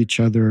marry each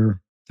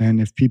other than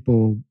if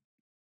people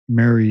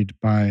married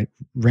by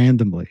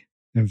randomly.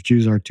 If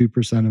Jews are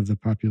 2% of the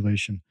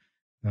population,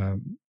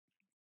 um,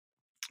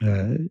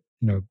 you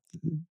know,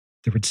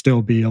 there would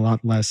still be a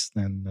lot less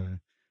than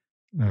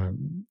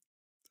um,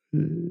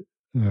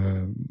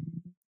 um,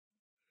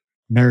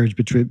 marriage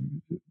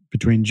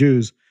between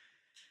Jews.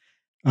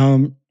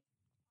 Um,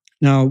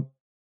 Now,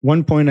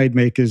 one point I'd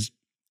make is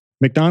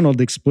MacDonald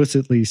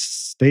explicitly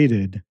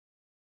stated,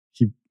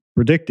 he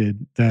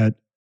predicted that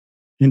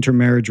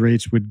intermarriage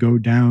rates would go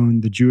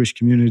down. The Jewish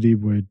community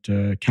would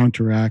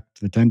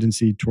counteract the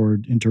tendency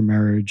toward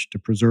intermarriage to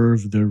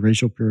preserve the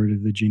racial purity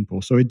of the gene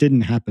pool. So it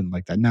didn't happen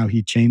like that. Now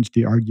he changed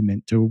the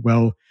argument to,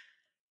 well,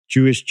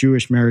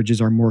 Jewish marriages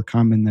are more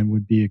common than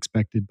would be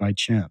expected by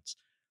chance.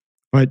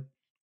 But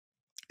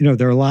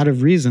there are a lot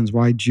of reasons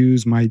why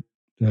Jews might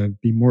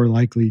be more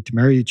likely to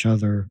marry each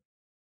other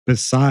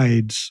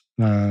besides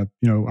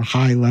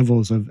high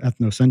levels of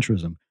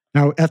ethnocentrism.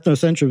 Now,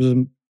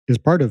 ethnocentrism is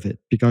part of it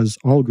because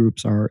all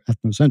groups are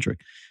ethnocentric,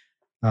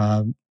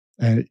 um,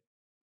 uh,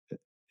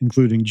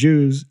 including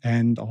Jews,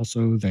 and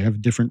also they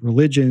have different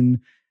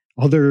religion.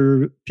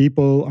 Other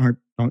people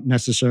don't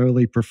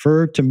necessarily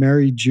prefer to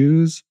marry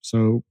Jews,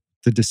 so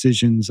the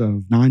decisions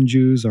of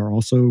non-Jews are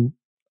also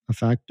a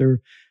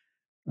factor.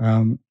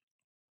 Um,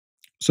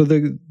 so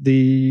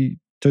the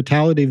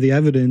totality of the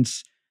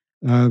evidence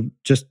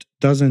just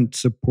doesn't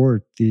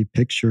support the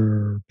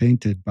picture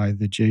painted by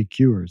the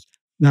JQers.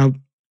 Now,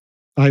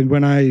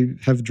 when I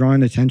have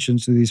drawn attention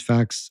to these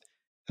facts,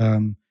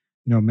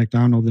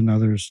 MacDonald and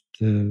others,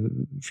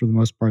 for the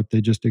most part,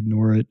 they just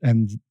ignore it,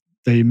 and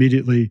they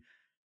immediately,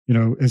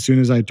 as soon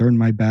as I turn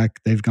my back,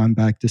 they've gone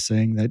back to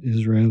saying that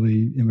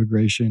Israeli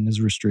immigration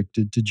is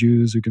restricted to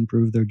Jews who can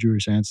prove their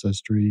Jewish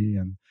ancestry,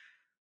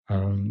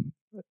 um,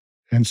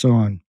 and so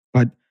on.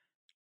 But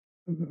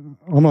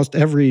almost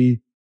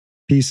every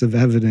piece of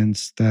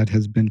evidence that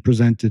has been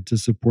presented to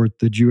support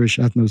the Jewish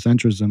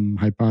ethnocentrism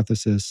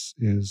hypothesis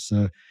is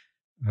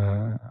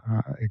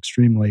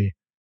extremely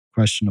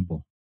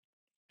questionable.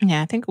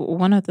 Yeah, I think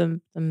one of the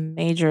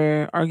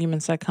major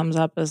arguments that comes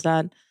up is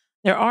that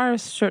there are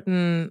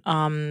certain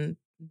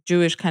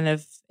Jewish kind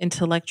of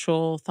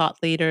intellectual thought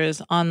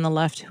leaders on the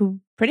left who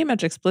pretty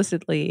much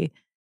explicitly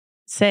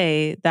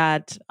say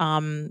that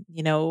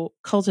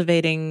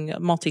cultivating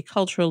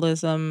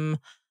multiculturalism,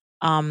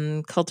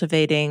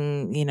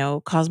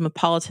 cultivating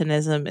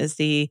cosmopolitanism is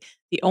the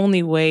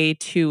only way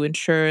to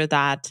ensure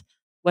that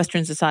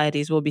Western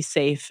societies will be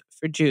safe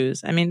for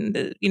Jews. I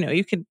mean,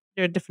 you could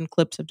there are different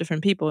clips of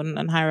different people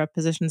in higher up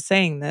positions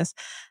saying this.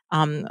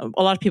 A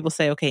lot of people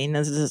say, okay,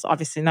 this is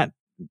obviously not.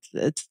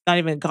 It's not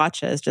even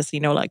gotcha. It's just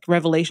like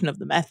revelation of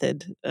the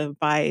method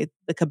by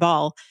the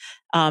cabal.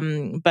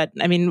 But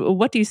I mean,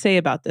 what do you say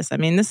about this? I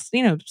mean, this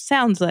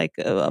sounds like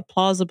a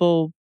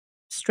plausible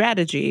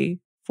strategy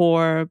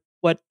for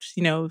what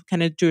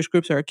kind of Jewish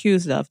groups are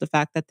accused of. The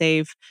fact that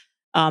they've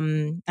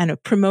kind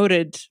of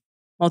promoted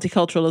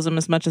multiculturalism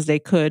as much as they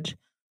could.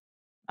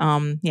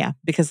 Yeah,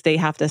 because they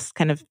have this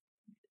kind of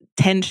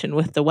tension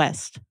with the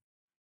West.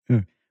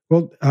 Yeah.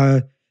 Well,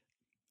 I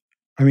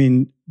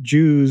mean,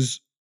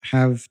 Jews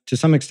have to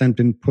some extent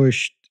been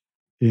pushed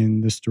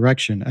in this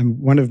direction. And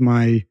one of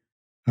my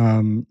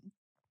um,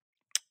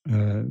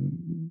 uh,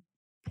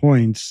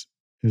 points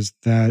is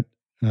that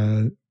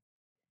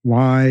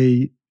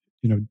why,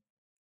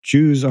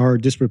 Jews are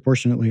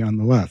disproportionately on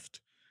the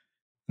left.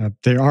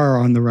 They are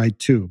on the right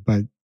too,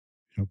 but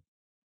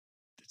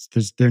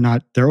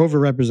they're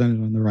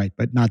overrepresented on the right,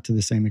 but not to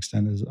the same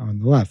extent as on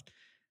the left.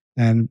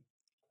 And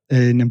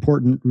an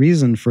important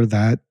reason for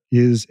that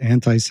is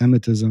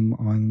anti-Semitism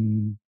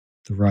on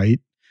the right.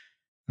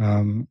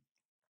 Um,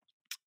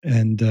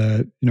 and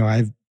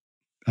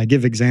I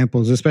give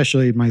examples,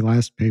 especially in my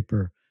last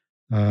paper,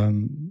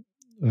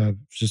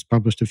 just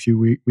published a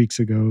few weeks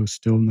ago.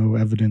 Still no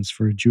evidence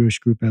for a Jewish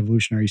group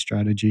evolutionary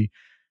strategy.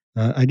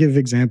 I give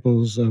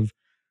examples of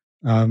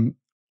um,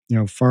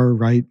 far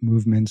right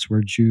movements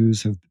where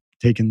Jews have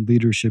taken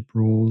leadership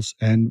roles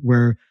and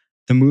where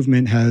the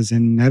movement has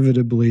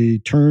inevitably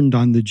turned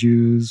on the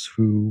Jews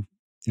who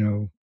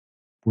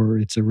were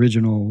its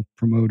original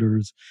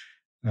promoters.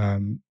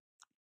 Um,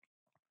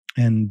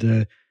 and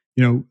a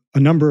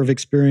number of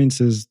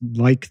experiences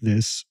like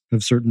this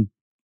have certainly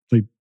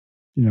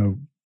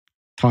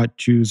taught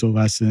Jews a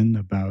lesson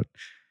about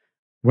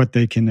what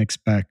they can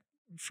expect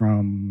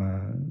from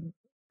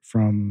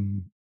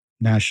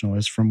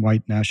nationalists, from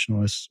white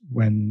nationalists,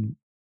 when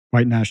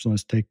white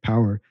nationalists take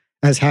power.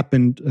 As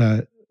happened,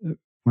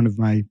 one of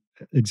my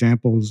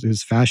examples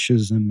is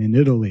fascism in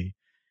Italy,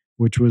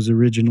 which was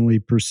originally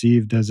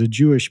perceived as a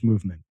Jewish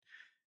movement,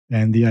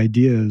 and the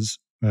ideas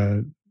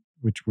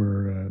which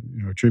were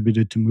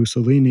attributed to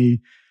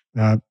Mussolini,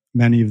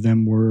 many of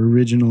them were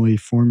originally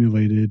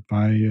formulated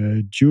by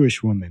a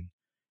Jewish woman,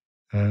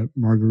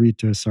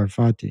 Margherita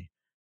Sarfati,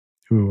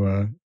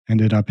 who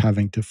ended up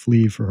having to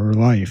flee for her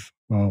life.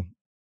 Well,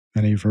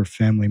 many of her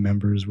family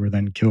members were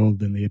then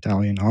killed in the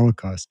Italian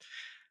Holocaust.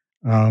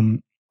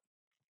 Um,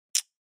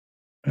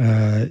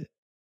 uh,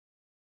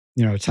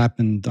 it's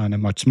happened on a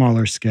much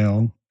smaller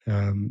scale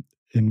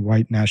in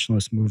white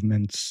nationalist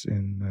movements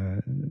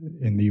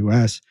in the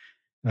U.S.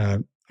 I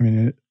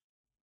mean,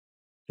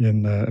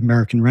 in the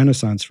American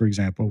Renaissance, for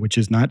example, which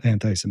is not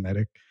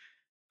anti-Semitic.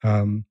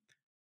 Um,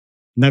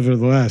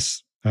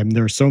 Nevertheless,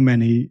 there's so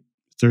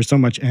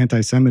much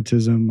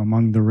anti-Semitism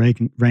among the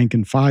rank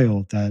and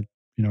file that,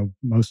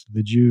 most of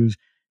the Jews,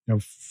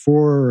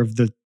 4 of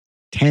the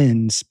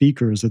 10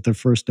 speakers at the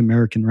first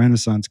American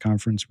Renaissance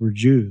conference were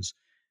Jews.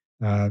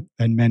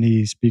 And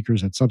many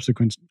speakers at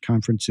subsequent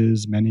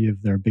conferences, many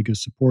of their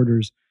biggest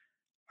supporters.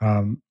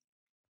 Um,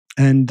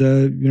 and,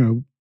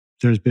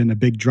 there's been a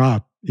big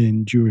drop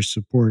in Jewish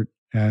support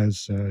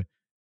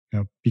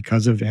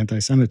because of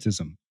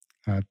anti-Semitism,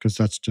 because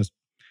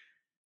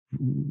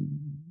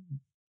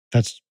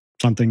that's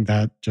something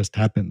that just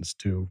happens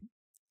to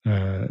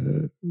uh,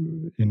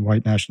 in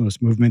white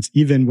nationalist movements,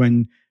 even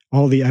when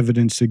all the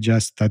evidence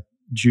suggests that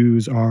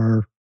Jews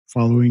are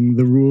following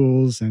the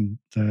rules and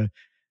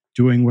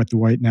doing what the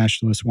white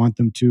nationalists want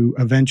them to.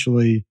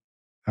 Eventually,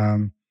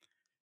 um,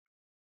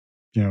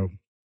 you know,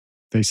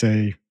 they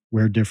say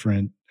we're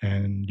different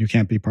and you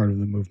can't be part of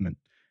the movement.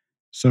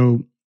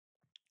 So,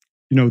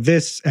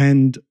 this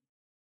and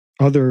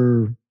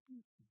other,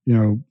 you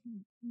know,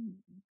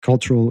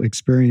 cultural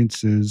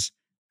experiences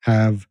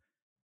have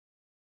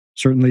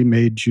certainly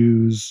made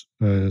Jews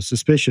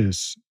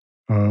suspicious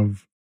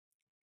of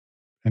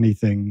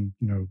anything,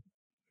 uh,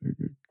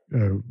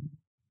 you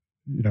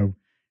know,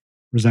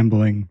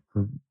 resembling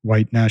or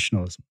white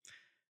nationalism.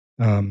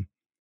 Um,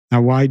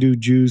 Now, why do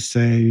Jews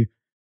say,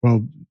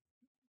 well,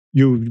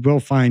 you will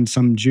find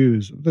some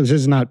Jews? This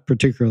is not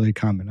particularly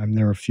common. I mean,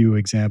 there are a few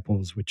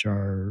examples which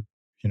are,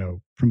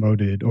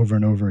 promoted over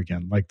and over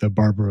again, like the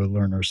Barbara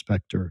Lerner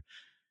specter,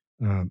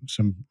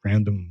 some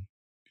random,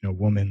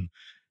 woman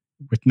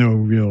with no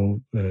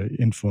real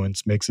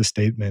influence makes a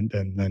statement,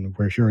 and then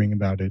we're hearing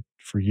about it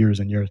for years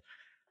and years.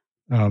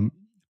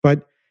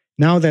 But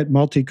now that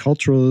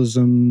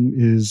multiculturalism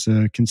is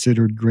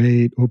considered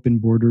great, open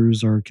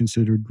borders are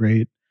considered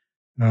great,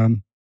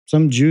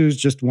 some Jews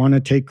just want to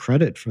take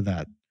credit for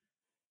that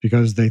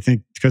because they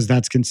think because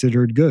that's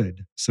considered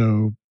good.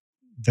 So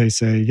they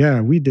say,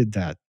 "Yeah, we did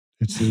that."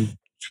 It's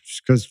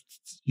because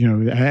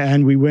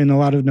and we win a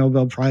lot of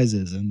Nobel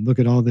prizes, and look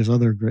at all this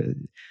other great,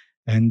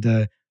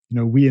 and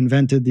we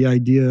invented the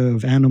idea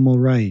of animal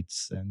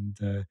rights,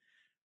 and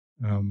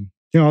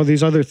all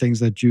these other things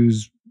that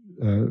Jews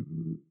uh,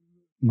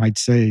 might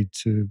say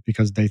to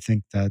because they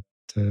think that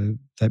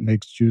that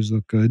makes Jews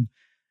look good.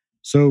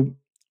 So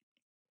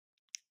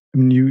I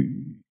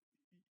mean,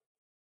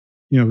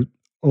 a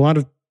lot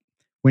of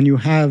when you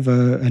have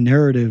a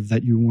narrative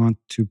that you want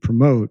to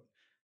promote,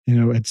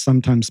 it's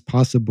sometimes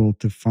possible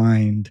to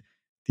find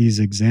these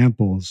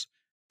examples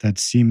that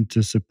seem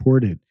to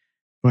support it.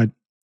 But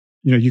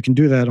you can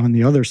do that on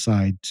the other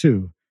side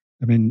too.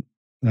 I mean,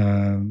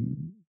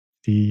 um,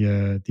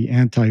 the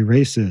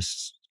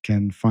anti-racists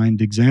can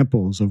find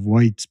examples of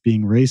whites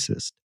being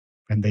racist,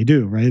 and they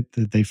do, right?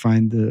 That they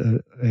find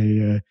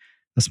a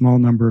small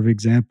number of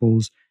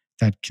examples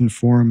that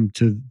conform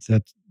to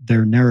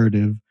their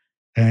narrative,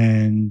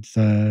 and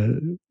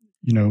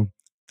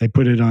they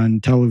put it on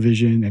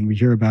television, and we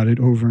hear about it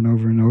over and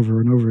over and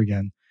over and over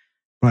again,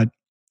 but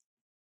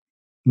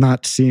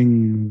not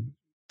seeing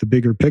the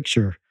bigger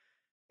picture.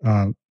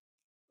 Uh,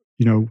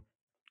 you know,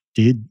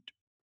 did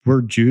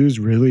were Jews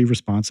really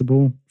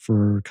responsible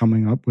for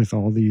coming up with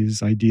all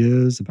these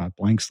ideas about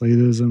blank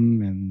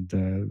slatism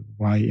and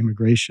why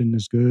immigration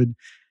is good?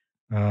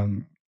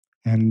 Um,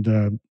 and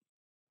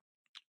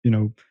you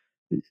know,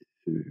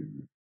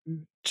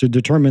 to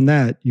determine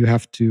that, you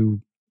have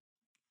to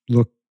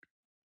look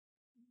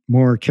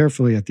more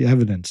carefully at the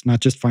evidence, not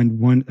just find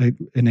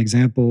an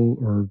example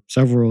or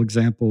several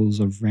examples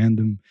of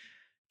random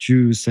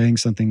Jews saying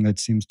something that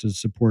seems to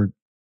support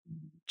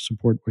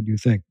what you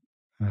think.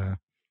 Uh,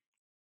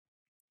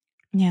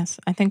 Yes,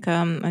 I think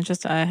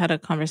I had a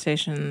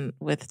conversation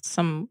with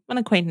an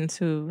acquaintance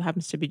who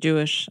happens to be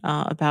Jewish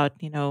about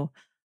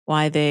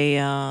why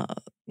they're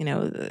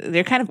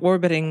kind of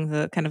orbiting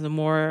the kind of the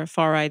more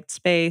far right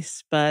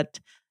space, but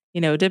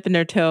dipping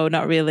their toe,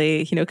 not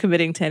really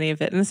committing to any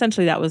of it. And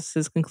essentially, that was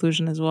his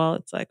conclusion as well.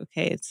 It's like,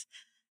 okay, it's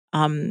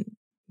um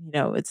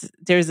it's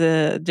there's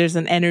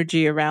an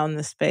energy around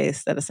the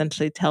space that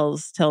essentially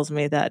tells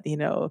me that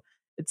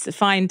it's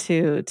fine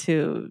to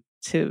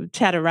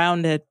chat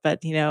around it,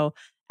 but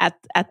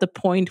at the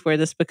point where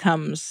this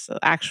becomes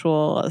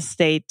actual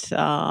state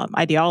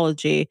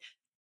ideology,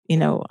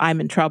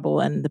 I'm in trouble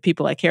and the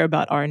people I care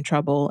about are in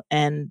trouble.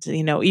 And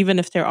even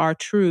if there are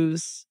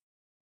truths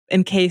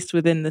encased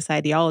within this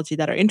ideology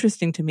that are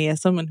interesting to me as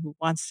someone who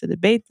wants to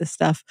debate this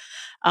stuff,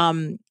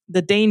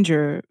 the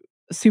danger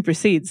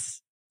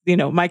supersedes,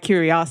 my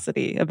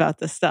curiosity about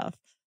this stuff.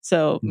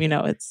 So,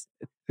 it's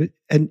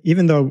and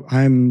even though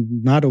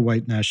I'm not a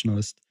white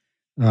nationalist,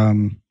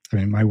 I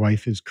mean, my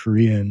wife is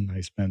Korean.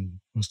 I spend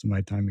most of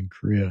my time in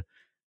Korea.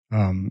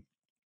 Um,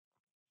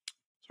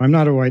 so I'm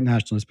not a white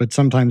nationalist, but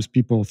sometimes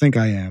people think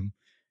I am.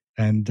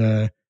 And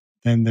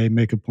then they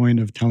make a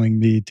point of telling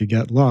me to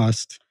get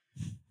lost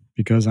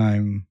because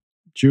I'm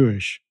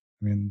Jewish.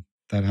 I mean,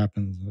 that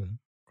happens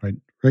quite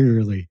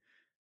regularly.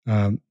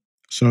 Um,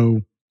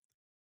 so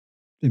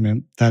I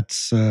mean,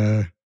 that's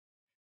um,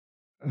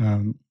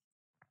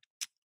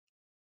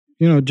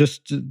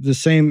 just the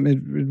same.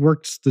 It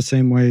works the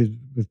same way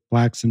with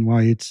blacks and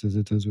whites as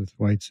it does with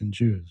whites and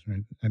Jews,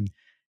 right? And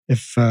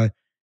if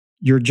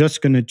you're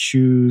just going to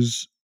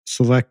choose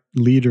select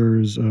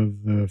leaders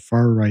of the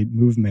far right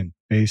movement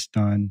based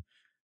on,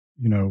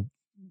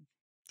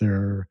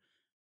 their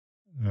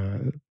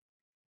uh,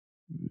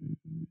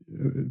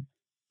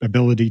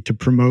 ability to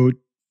promote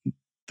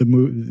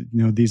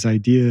these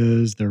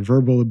ideas, their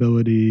verbal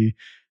ability,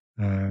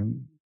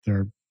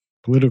 their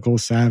political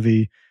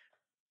savvy,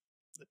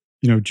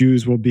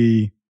 Jews will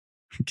be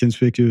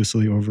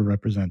conspicuously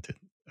overrepresented.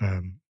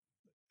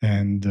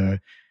 And a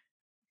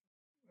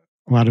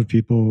lot of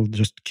people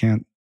just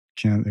can't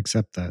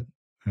accept that.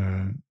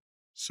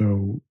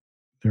 So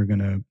they're going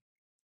to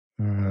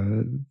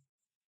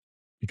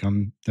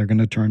they're going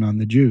to turn on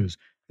the Jews.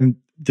 And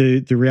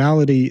the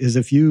reality is,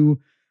 if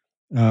you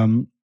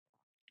um,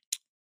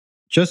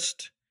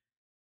 just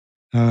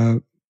uh,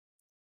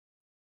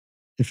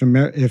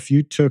 if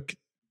you took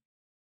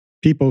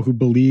people who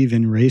believe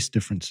in race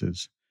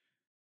differences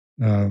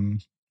um,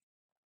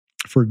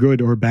 for good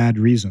or bad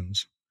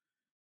reasons,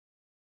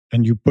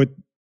 and you put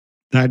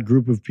that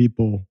group of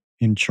people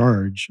in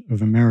charge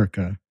of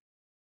America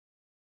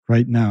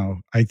right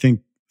now, I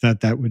think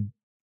that would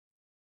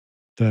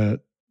the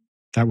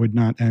that would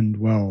not end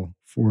well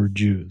for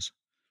Jews.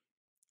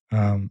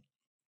 Um,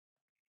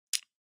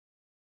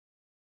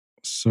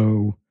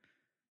 so,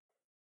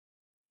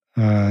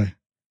 uh,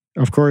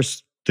 of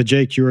course, the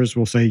J cures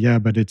will say, "Yeah,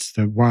 but it's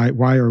the why.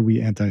 Why are we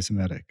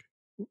anti-Semitic?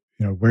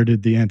 Where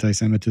did the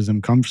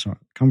anti-Semitism come from?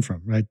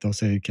 Right? They'll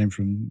say it came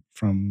from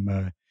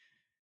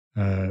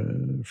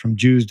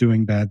Jews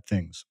doing bad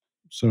things.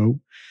 So,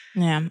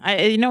 Yeah,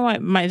 you know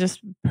what, my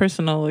just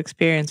personal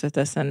experience with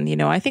this, and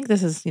I think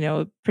this is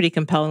pretty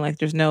compelling. Like,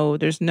 there's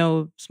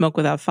no smoke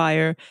without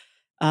fire.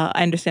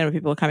 I understand where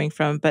people are coming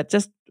from, but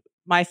just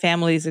my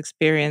family's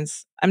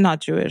experience. I'm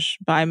not Jewish,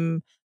 but my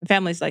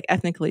family's like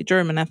ethnically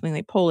German,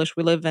 ethnically Polish.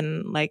 We live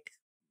in like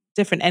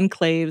different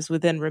enclaves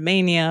within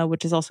Romania,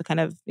 which is also kind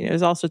of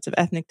there's all sorts of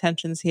ethnic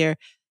tensions here.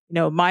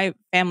 My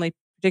family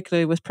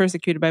particularly was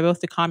persecuted by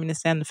both the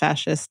communists and the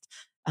fascists.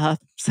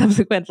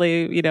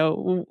 Subsequently,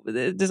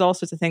 there's all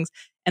sorts of things,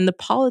 and the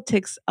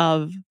politics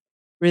of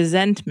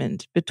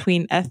resentment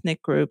between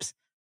ethnic groups.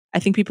 I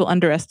think people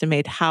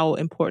underestimate how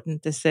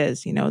important this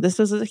is. This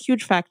was a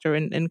huge factor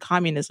in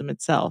communism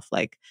itself.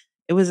 Like,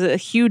 it was a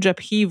huge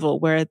upheaval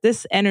where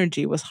this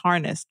energy was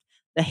harnessed.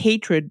 The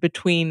hatred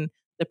between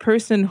the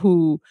person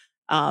who,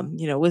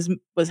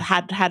 was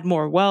had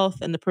more wealth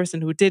and the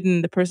person who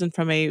didn't, the person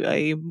from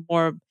a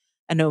more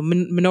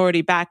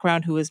minority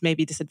background who was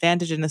maybe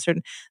disadvantaged in a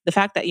certain, the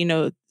fact that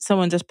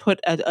someone just put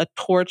a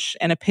torch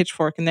and a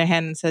pitchfork in their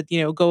hand and said,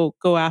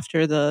 go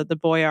after the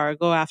boyar,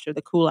 go after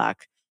the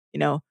kulak. you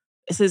know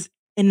this is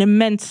an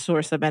immense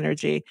source of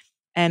energy.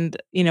 And,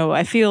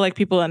 I feel like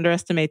people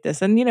underestimate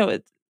this. And,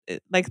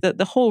 like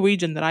the whole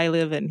region that I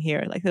live in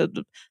here, like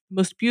the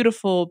most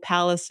beautiful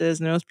palaces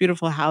and the most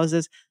beautiful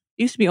houses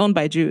used to be owned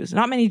by Jews.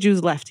 Not many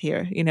Jews left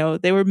here.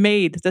 They were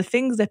made, the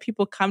things that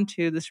people come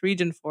to this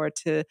region for,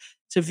 to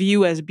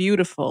view as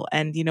beautiful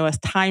and, as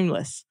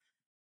timeless.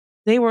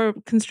 They were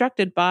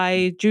constructed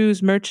by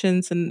Jews,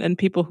 merchants, and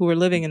people who were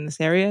living in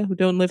this area who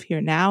don't live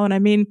here now. And I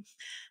mean,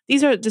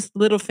 these are just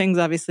little things.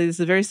 Obviously, this is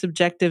a very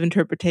subjective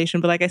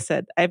interpretation. But like I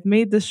said, I've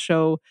made this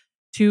show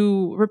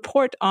to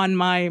report on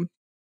my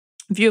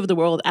view of the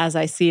world as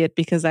I see it,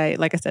 because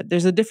like I said,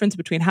 there's a difference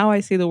between how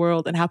I see the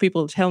world and how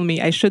people tell me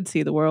I should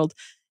see the world.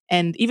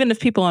 And even if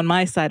people on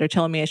my side are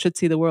telling me I should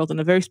see the world in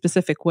a very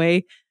specific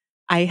way,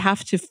 I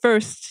have to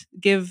first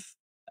give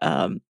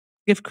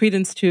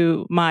credence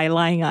to my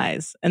lying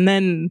eyes, and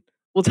then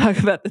we'll talk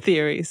about the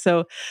theory.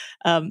 So,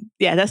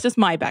 yeah, that's just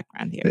my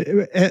background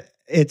here.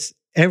 It's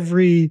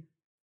every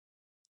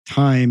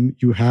time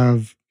you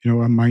have a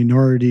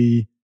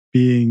minority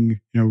being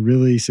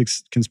really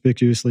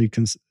conspicuously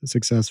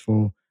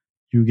successful,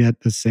 you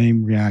get the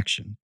same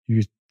reaction.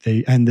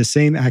 And the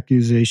same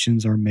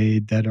accusations are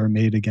made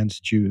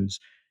against Jews,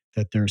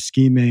 that they're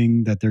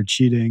scheming, that they're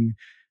cheating,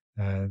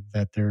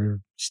 that they're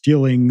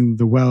stealing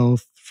the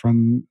wealth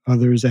from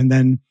others. And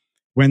then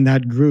when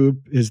that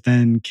group is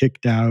then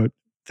kicked out,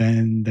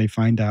 then they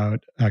find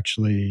out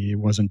actually it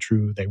wasn't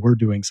true. They were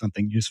doing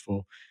something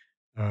useful.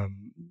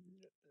 Um,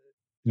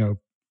 you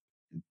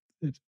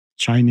know,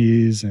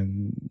 Chinese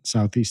and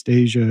Southeast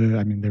Asia.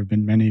 I mean, there have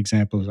been many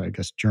examples. I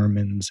guess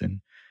Germans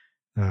and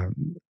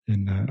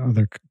in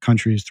other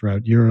countries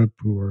throughout Europe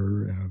who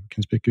were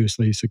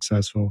conspicuously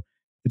successful.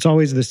 It's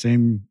always the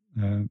same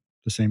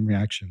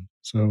reaction.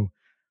 So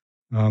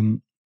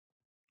um,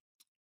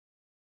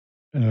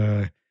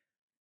 uh,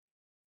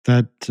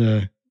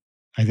 that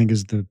I think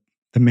is the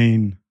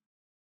main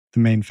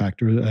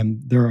factor,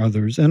 and there are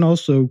others, and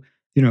also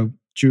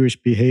Jewish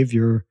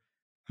behavior.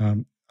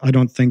 I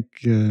don't think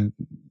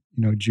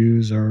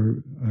Jews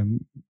are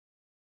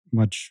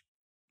much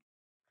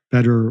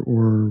better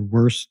or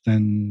worse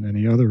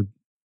than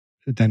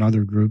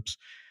other groups.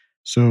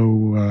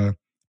 So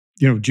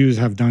Jews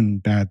have done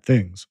bad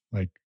things,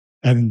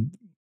 and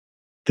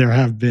there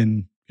have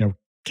been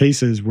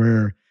cases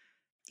where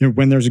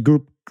when there's a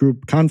group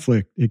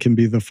conflict, it can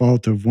be the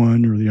fault of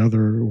one or the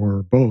other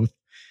or both.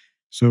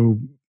 So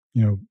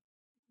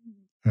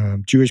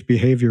Jewish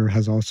behavior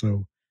has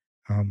also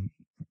um,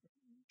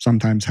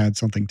 sometimes had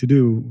something to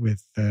do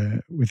with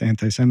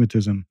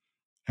anti-Semitism.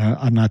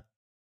 I'm not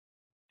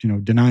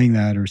denying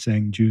that or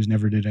saying Jews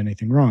never did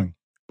anything wrong,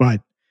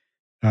 but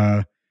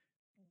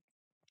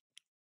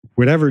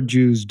whatever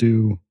Jews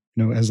do,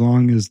 as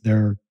long as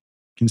they're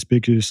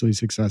conspicuously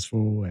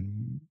successful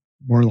and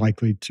more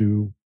likely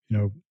to,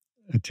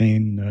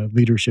 attain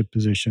leadership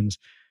positions,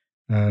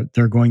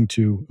 they're going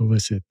to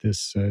elicit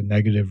this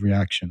negative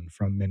reaction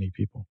from many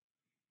people.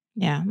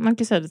 Yeah, like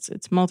you said,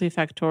 it's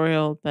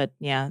multifactorial, but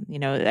yeah,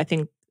 I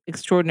think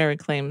extraordinary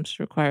claims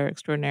require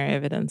extraordinary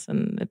evidence,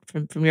 and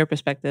from your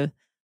perspective,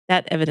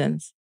 that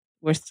evidence,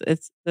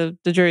 it's the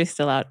jury's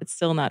still out. It's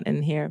still not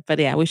in here, but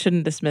yeah, we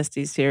shouldn't dismiss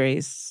these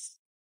theories.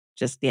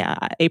 Just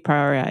a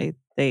priori,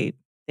 they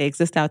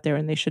exist out there,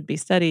 and they should be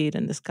studied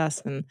and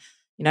discussed. And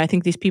I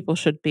think these people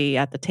should be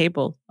at the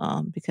table,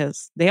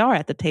 because they are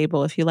at the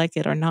table, if you like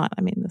it or not.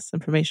 I mean, this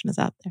information is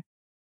out there.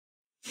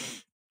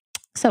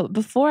 So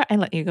before I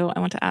let you go, I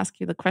want to ask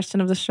you the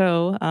question of the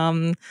show.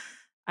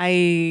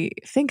 I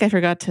think I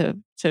forgot to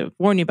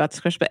warn you about this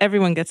question, but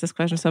everyone gets this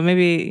question, so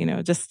maybe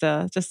just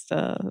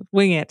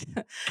wing it.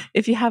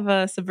 If you have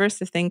a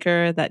subversive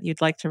thinker that you'd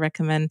like to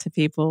recommend to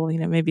people,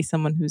 maybe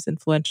someone who's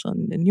influential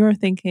in your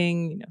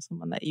thinking,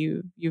 someone that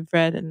you've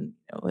read and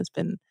has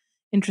been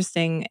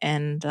interesting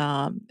and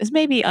is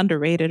maybe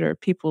underrated or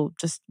people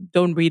just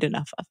don't read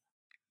enough of.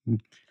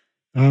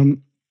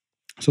 Um,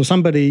 so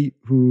somebody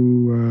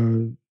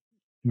who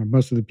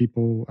most of the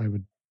people I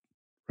would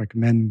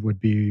recommend would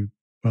be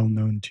well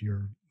known to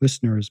your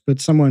listeners, but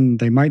someone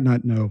they might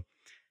not know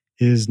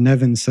is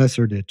Nevin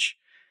Seserdich.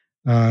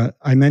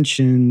 I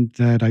mentioned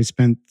that I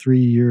spent 3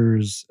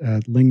 years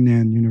at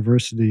Lingnan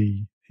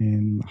University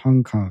in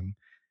Hong Kong.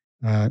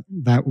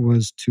 That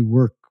was to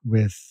work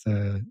with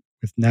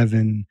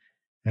Nevin,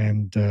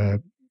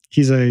 and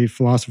he's a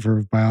philosopher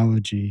of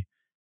biology,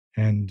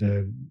 and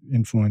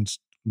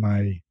influenced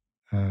my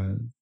uh,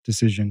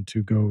 decision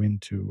to go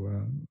into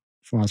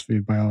philosophy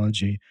of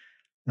biology.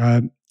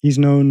 He's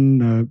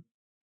known.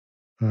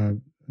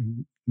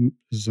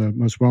 His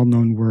most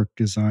well-known work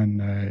is on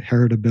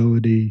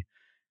heritability,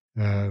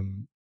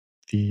 um,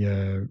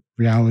 the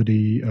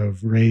reality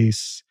of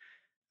race,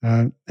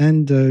 and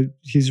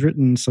he's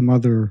written some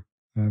other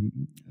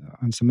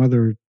on some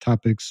other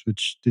topics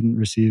which didn't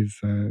receive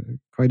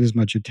quite as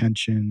much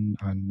attention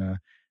on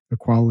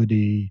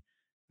equality,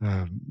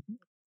 um,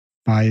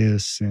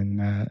 bias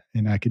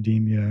in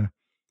academia.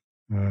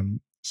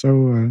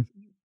 So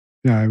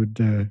yeah, I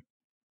would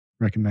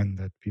recommend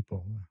that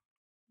people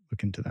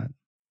look into that.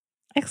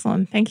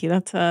 Excellent, thank you.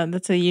 That's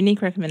a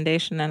unique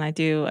recommendation, and I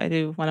do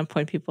want to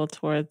point people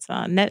towards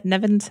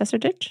Nevin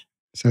Seserdich.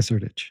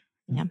 Seserdich.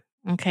 Yeah.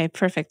 Okay.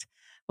 Perfect.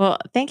 Well,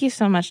 thank you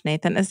so much,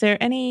 Nathan. Is there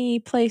any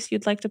place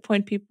you'd like to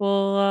point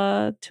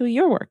people to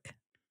your work?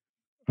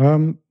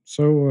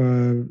 So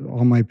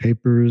all my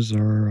papers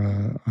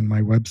are on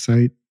my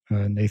website,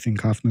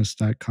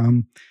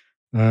 nathancofnas.com.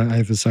 I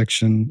have a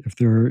section, if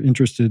they're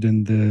interested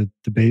in the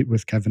debate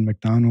with Kevin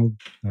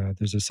MacDonald,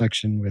 there's a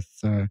section with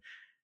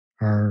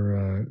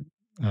our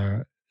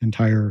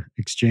entire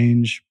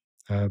exchange,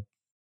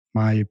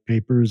 my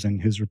papers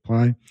and his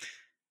reply.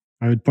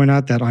 I would point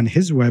out that on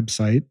his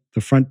website,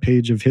 the front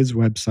page of his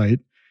website,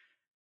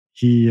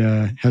 he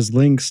has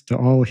links to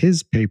all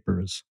his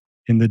papers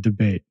in the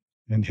debate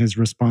and his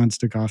response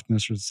to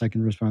Cofnas or the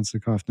second response to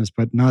Cofnas,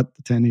 but not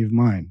to any of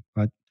mine.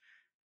 But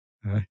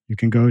you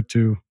can go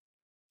to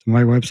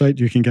my website.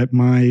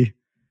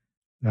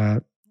 Uh,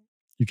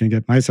 you can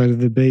get my side of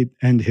the debate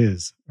and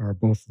his are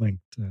both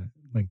linked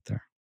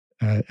there.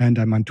 And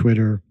I'm on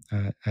Twitter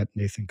at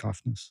Nathan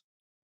Cofnas.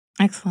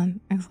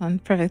 Excellent.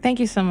 Excellent. Perfect. Thank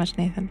you so much,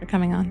 Nathan, for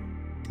coming on.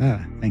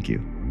 Thank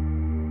you.